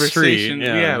down the street, conversation.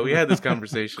 yeah. We had this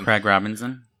conversation. Craig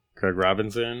Robinson. Craig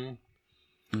Robinson.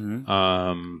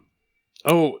 Mm-hmm.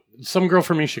 Oh, some girl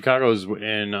from East Chicago is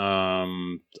in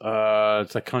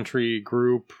it's a country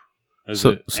group. Is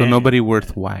So, it so nobody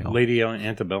worthwhile. Lady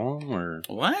Antebellum or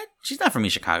What? She's not from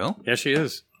East Chicago. yeah, she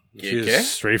is. She Okay. is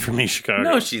straight from East Chicago.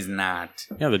 No, she's not.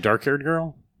 Yeah, the dark-haired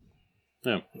girl.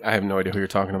 I have no idea who you're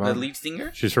talking The about. lead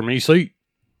singer. She's from East Lake.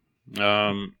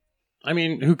 I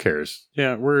mean, who cares?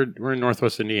 Yeah, we're in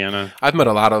Northwest Indiana. I've met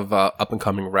a lot of up and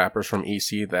coming rappers from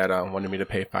EC that wanted me to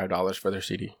pay $5 for their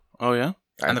CD. Oh yeah.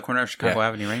 On the corner of Chicago Yeah.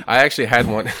 Avenue, right? I actually had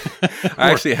one.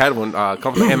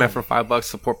 Come from man for $5,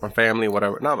 support my family,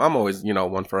 whatever. No, I'm always,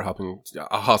 one for helping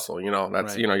a hustle.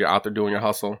 That's Right. you're out there doing your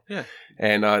hustle. Yeah.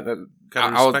 And Gotta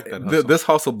I was, respect that hustle. this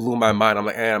hustle blew my mind. I'm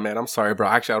like, man, I'm sorry, bro.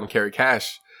 Actually, I don't carry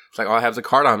cash. It's like, all I have is a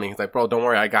card on me. He's like, bro, don't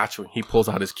worry, I got you. He pulls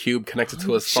out his cube, connects it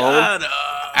to his phone. Shut up.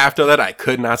 After that, I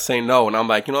could not say no. And I'm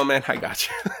like, man, I got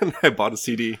you. And I bought a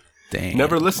CD. Dang.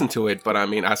 Never listened to it, but I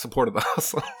mean, I supported the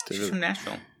hustle. She's from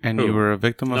Nashville. And Who? you were a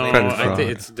victim of No, credit I fraud.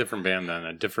 think it's a different band then,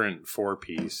 a different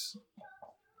 4-piece.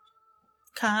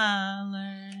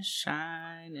 Colors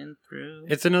shining through.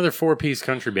 It's another 4-piece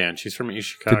country band. She's from East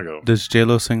Chicago. Does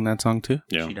J-Lo sing that song too?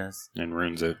 Yeah, She does. and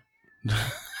ruins it.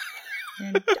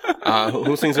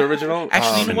 Who sings the original?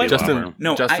 Actually, you know what? Justin,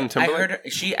 No, Justin I Timberlake. heard her,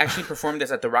 she actually performed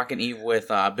this at the Rockin' Eve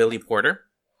with Billy Porter.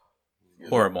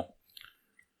 Horrible.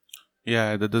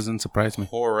 Yeah, that doesn't surprise me.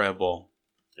 Horrible.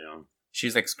 Yeah.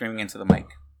 She's like screaming into the mic.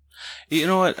 You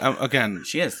know what? Again,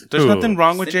 She is. there's Who? nothing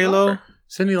wrong with Cyndi J-Lo Lauper.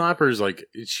 Cyndi Lauper's like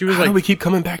she was How do like we keep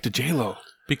coming back to J-Lo?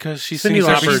 because she Cyndi sings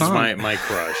every Lauper's song. my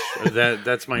crush.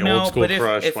 That's my No, old school but if-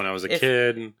 crush if- when I was a if-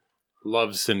 kid.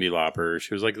 Loved Cyndi Lauper.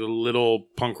 She was like the little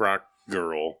punk rock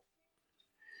girl.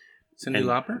 Cyndi and-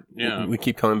 Lauper? Yeah. We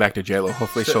keep coming back to J-Lo.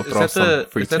 Hopefully So she'll is throw that some the-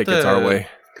 free is that tickets the- our way.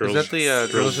 Is that the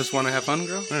Girls Just Want to Have Fun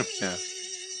girl? Yeah. Yeah.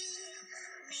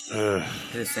 Ugh.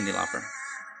 This is Cyndi Lauper.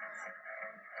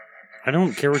 I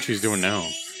don't care what she's doing now.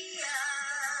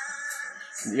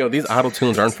 These auto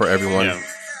tunes aren't for everyone. Yeah.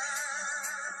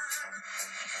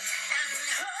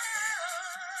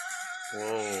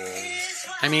 Whoa.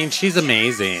 I mean, she's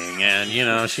amazing,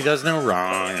 and she does no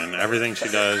wrong, and everything she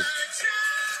does.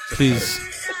 Please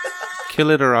kill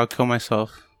it or I'll kill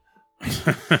myself.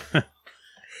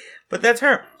 But that's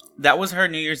her. That was her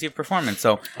New Year's Eve performance.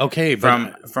 So Okay,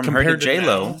 From but her to compared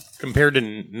J-Lo. now- compared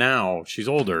to now, she's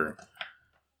older.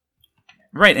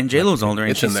 right, and J-Lo's older,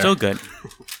 and It's in she's there. still good.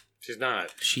 She's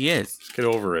not. She is. Just get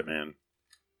over it, man.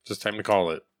 Just time to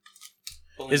call it.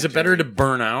 Is it better to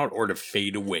burn out or to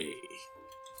fade away?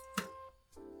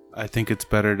 I think it's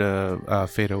better to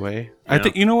fade away. I Yeah.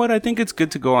 think you know what? I think it's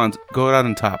good to go out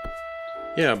on top.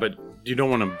 Yeah, but you don't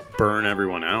want to burn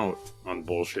everyone out on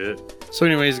bullshit. So,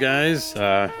 anyways, guys,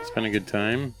 it's been a good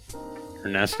time.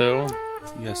 Ernesto,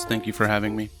 Yes, thank you for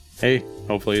having me. hey,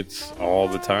 hopefully it's all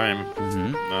the time.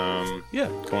 Mm-hmm. Yeah,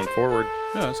 Going forward,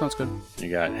 yeah, that sounds good. you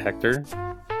got Hector,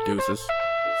 Deuces.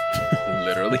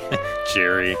 Literally.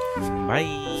 Jerry, Bye.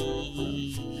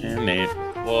 and Nate.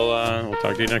 We'll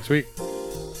talk to you next week.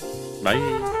 Bye.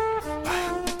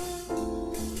 Bye.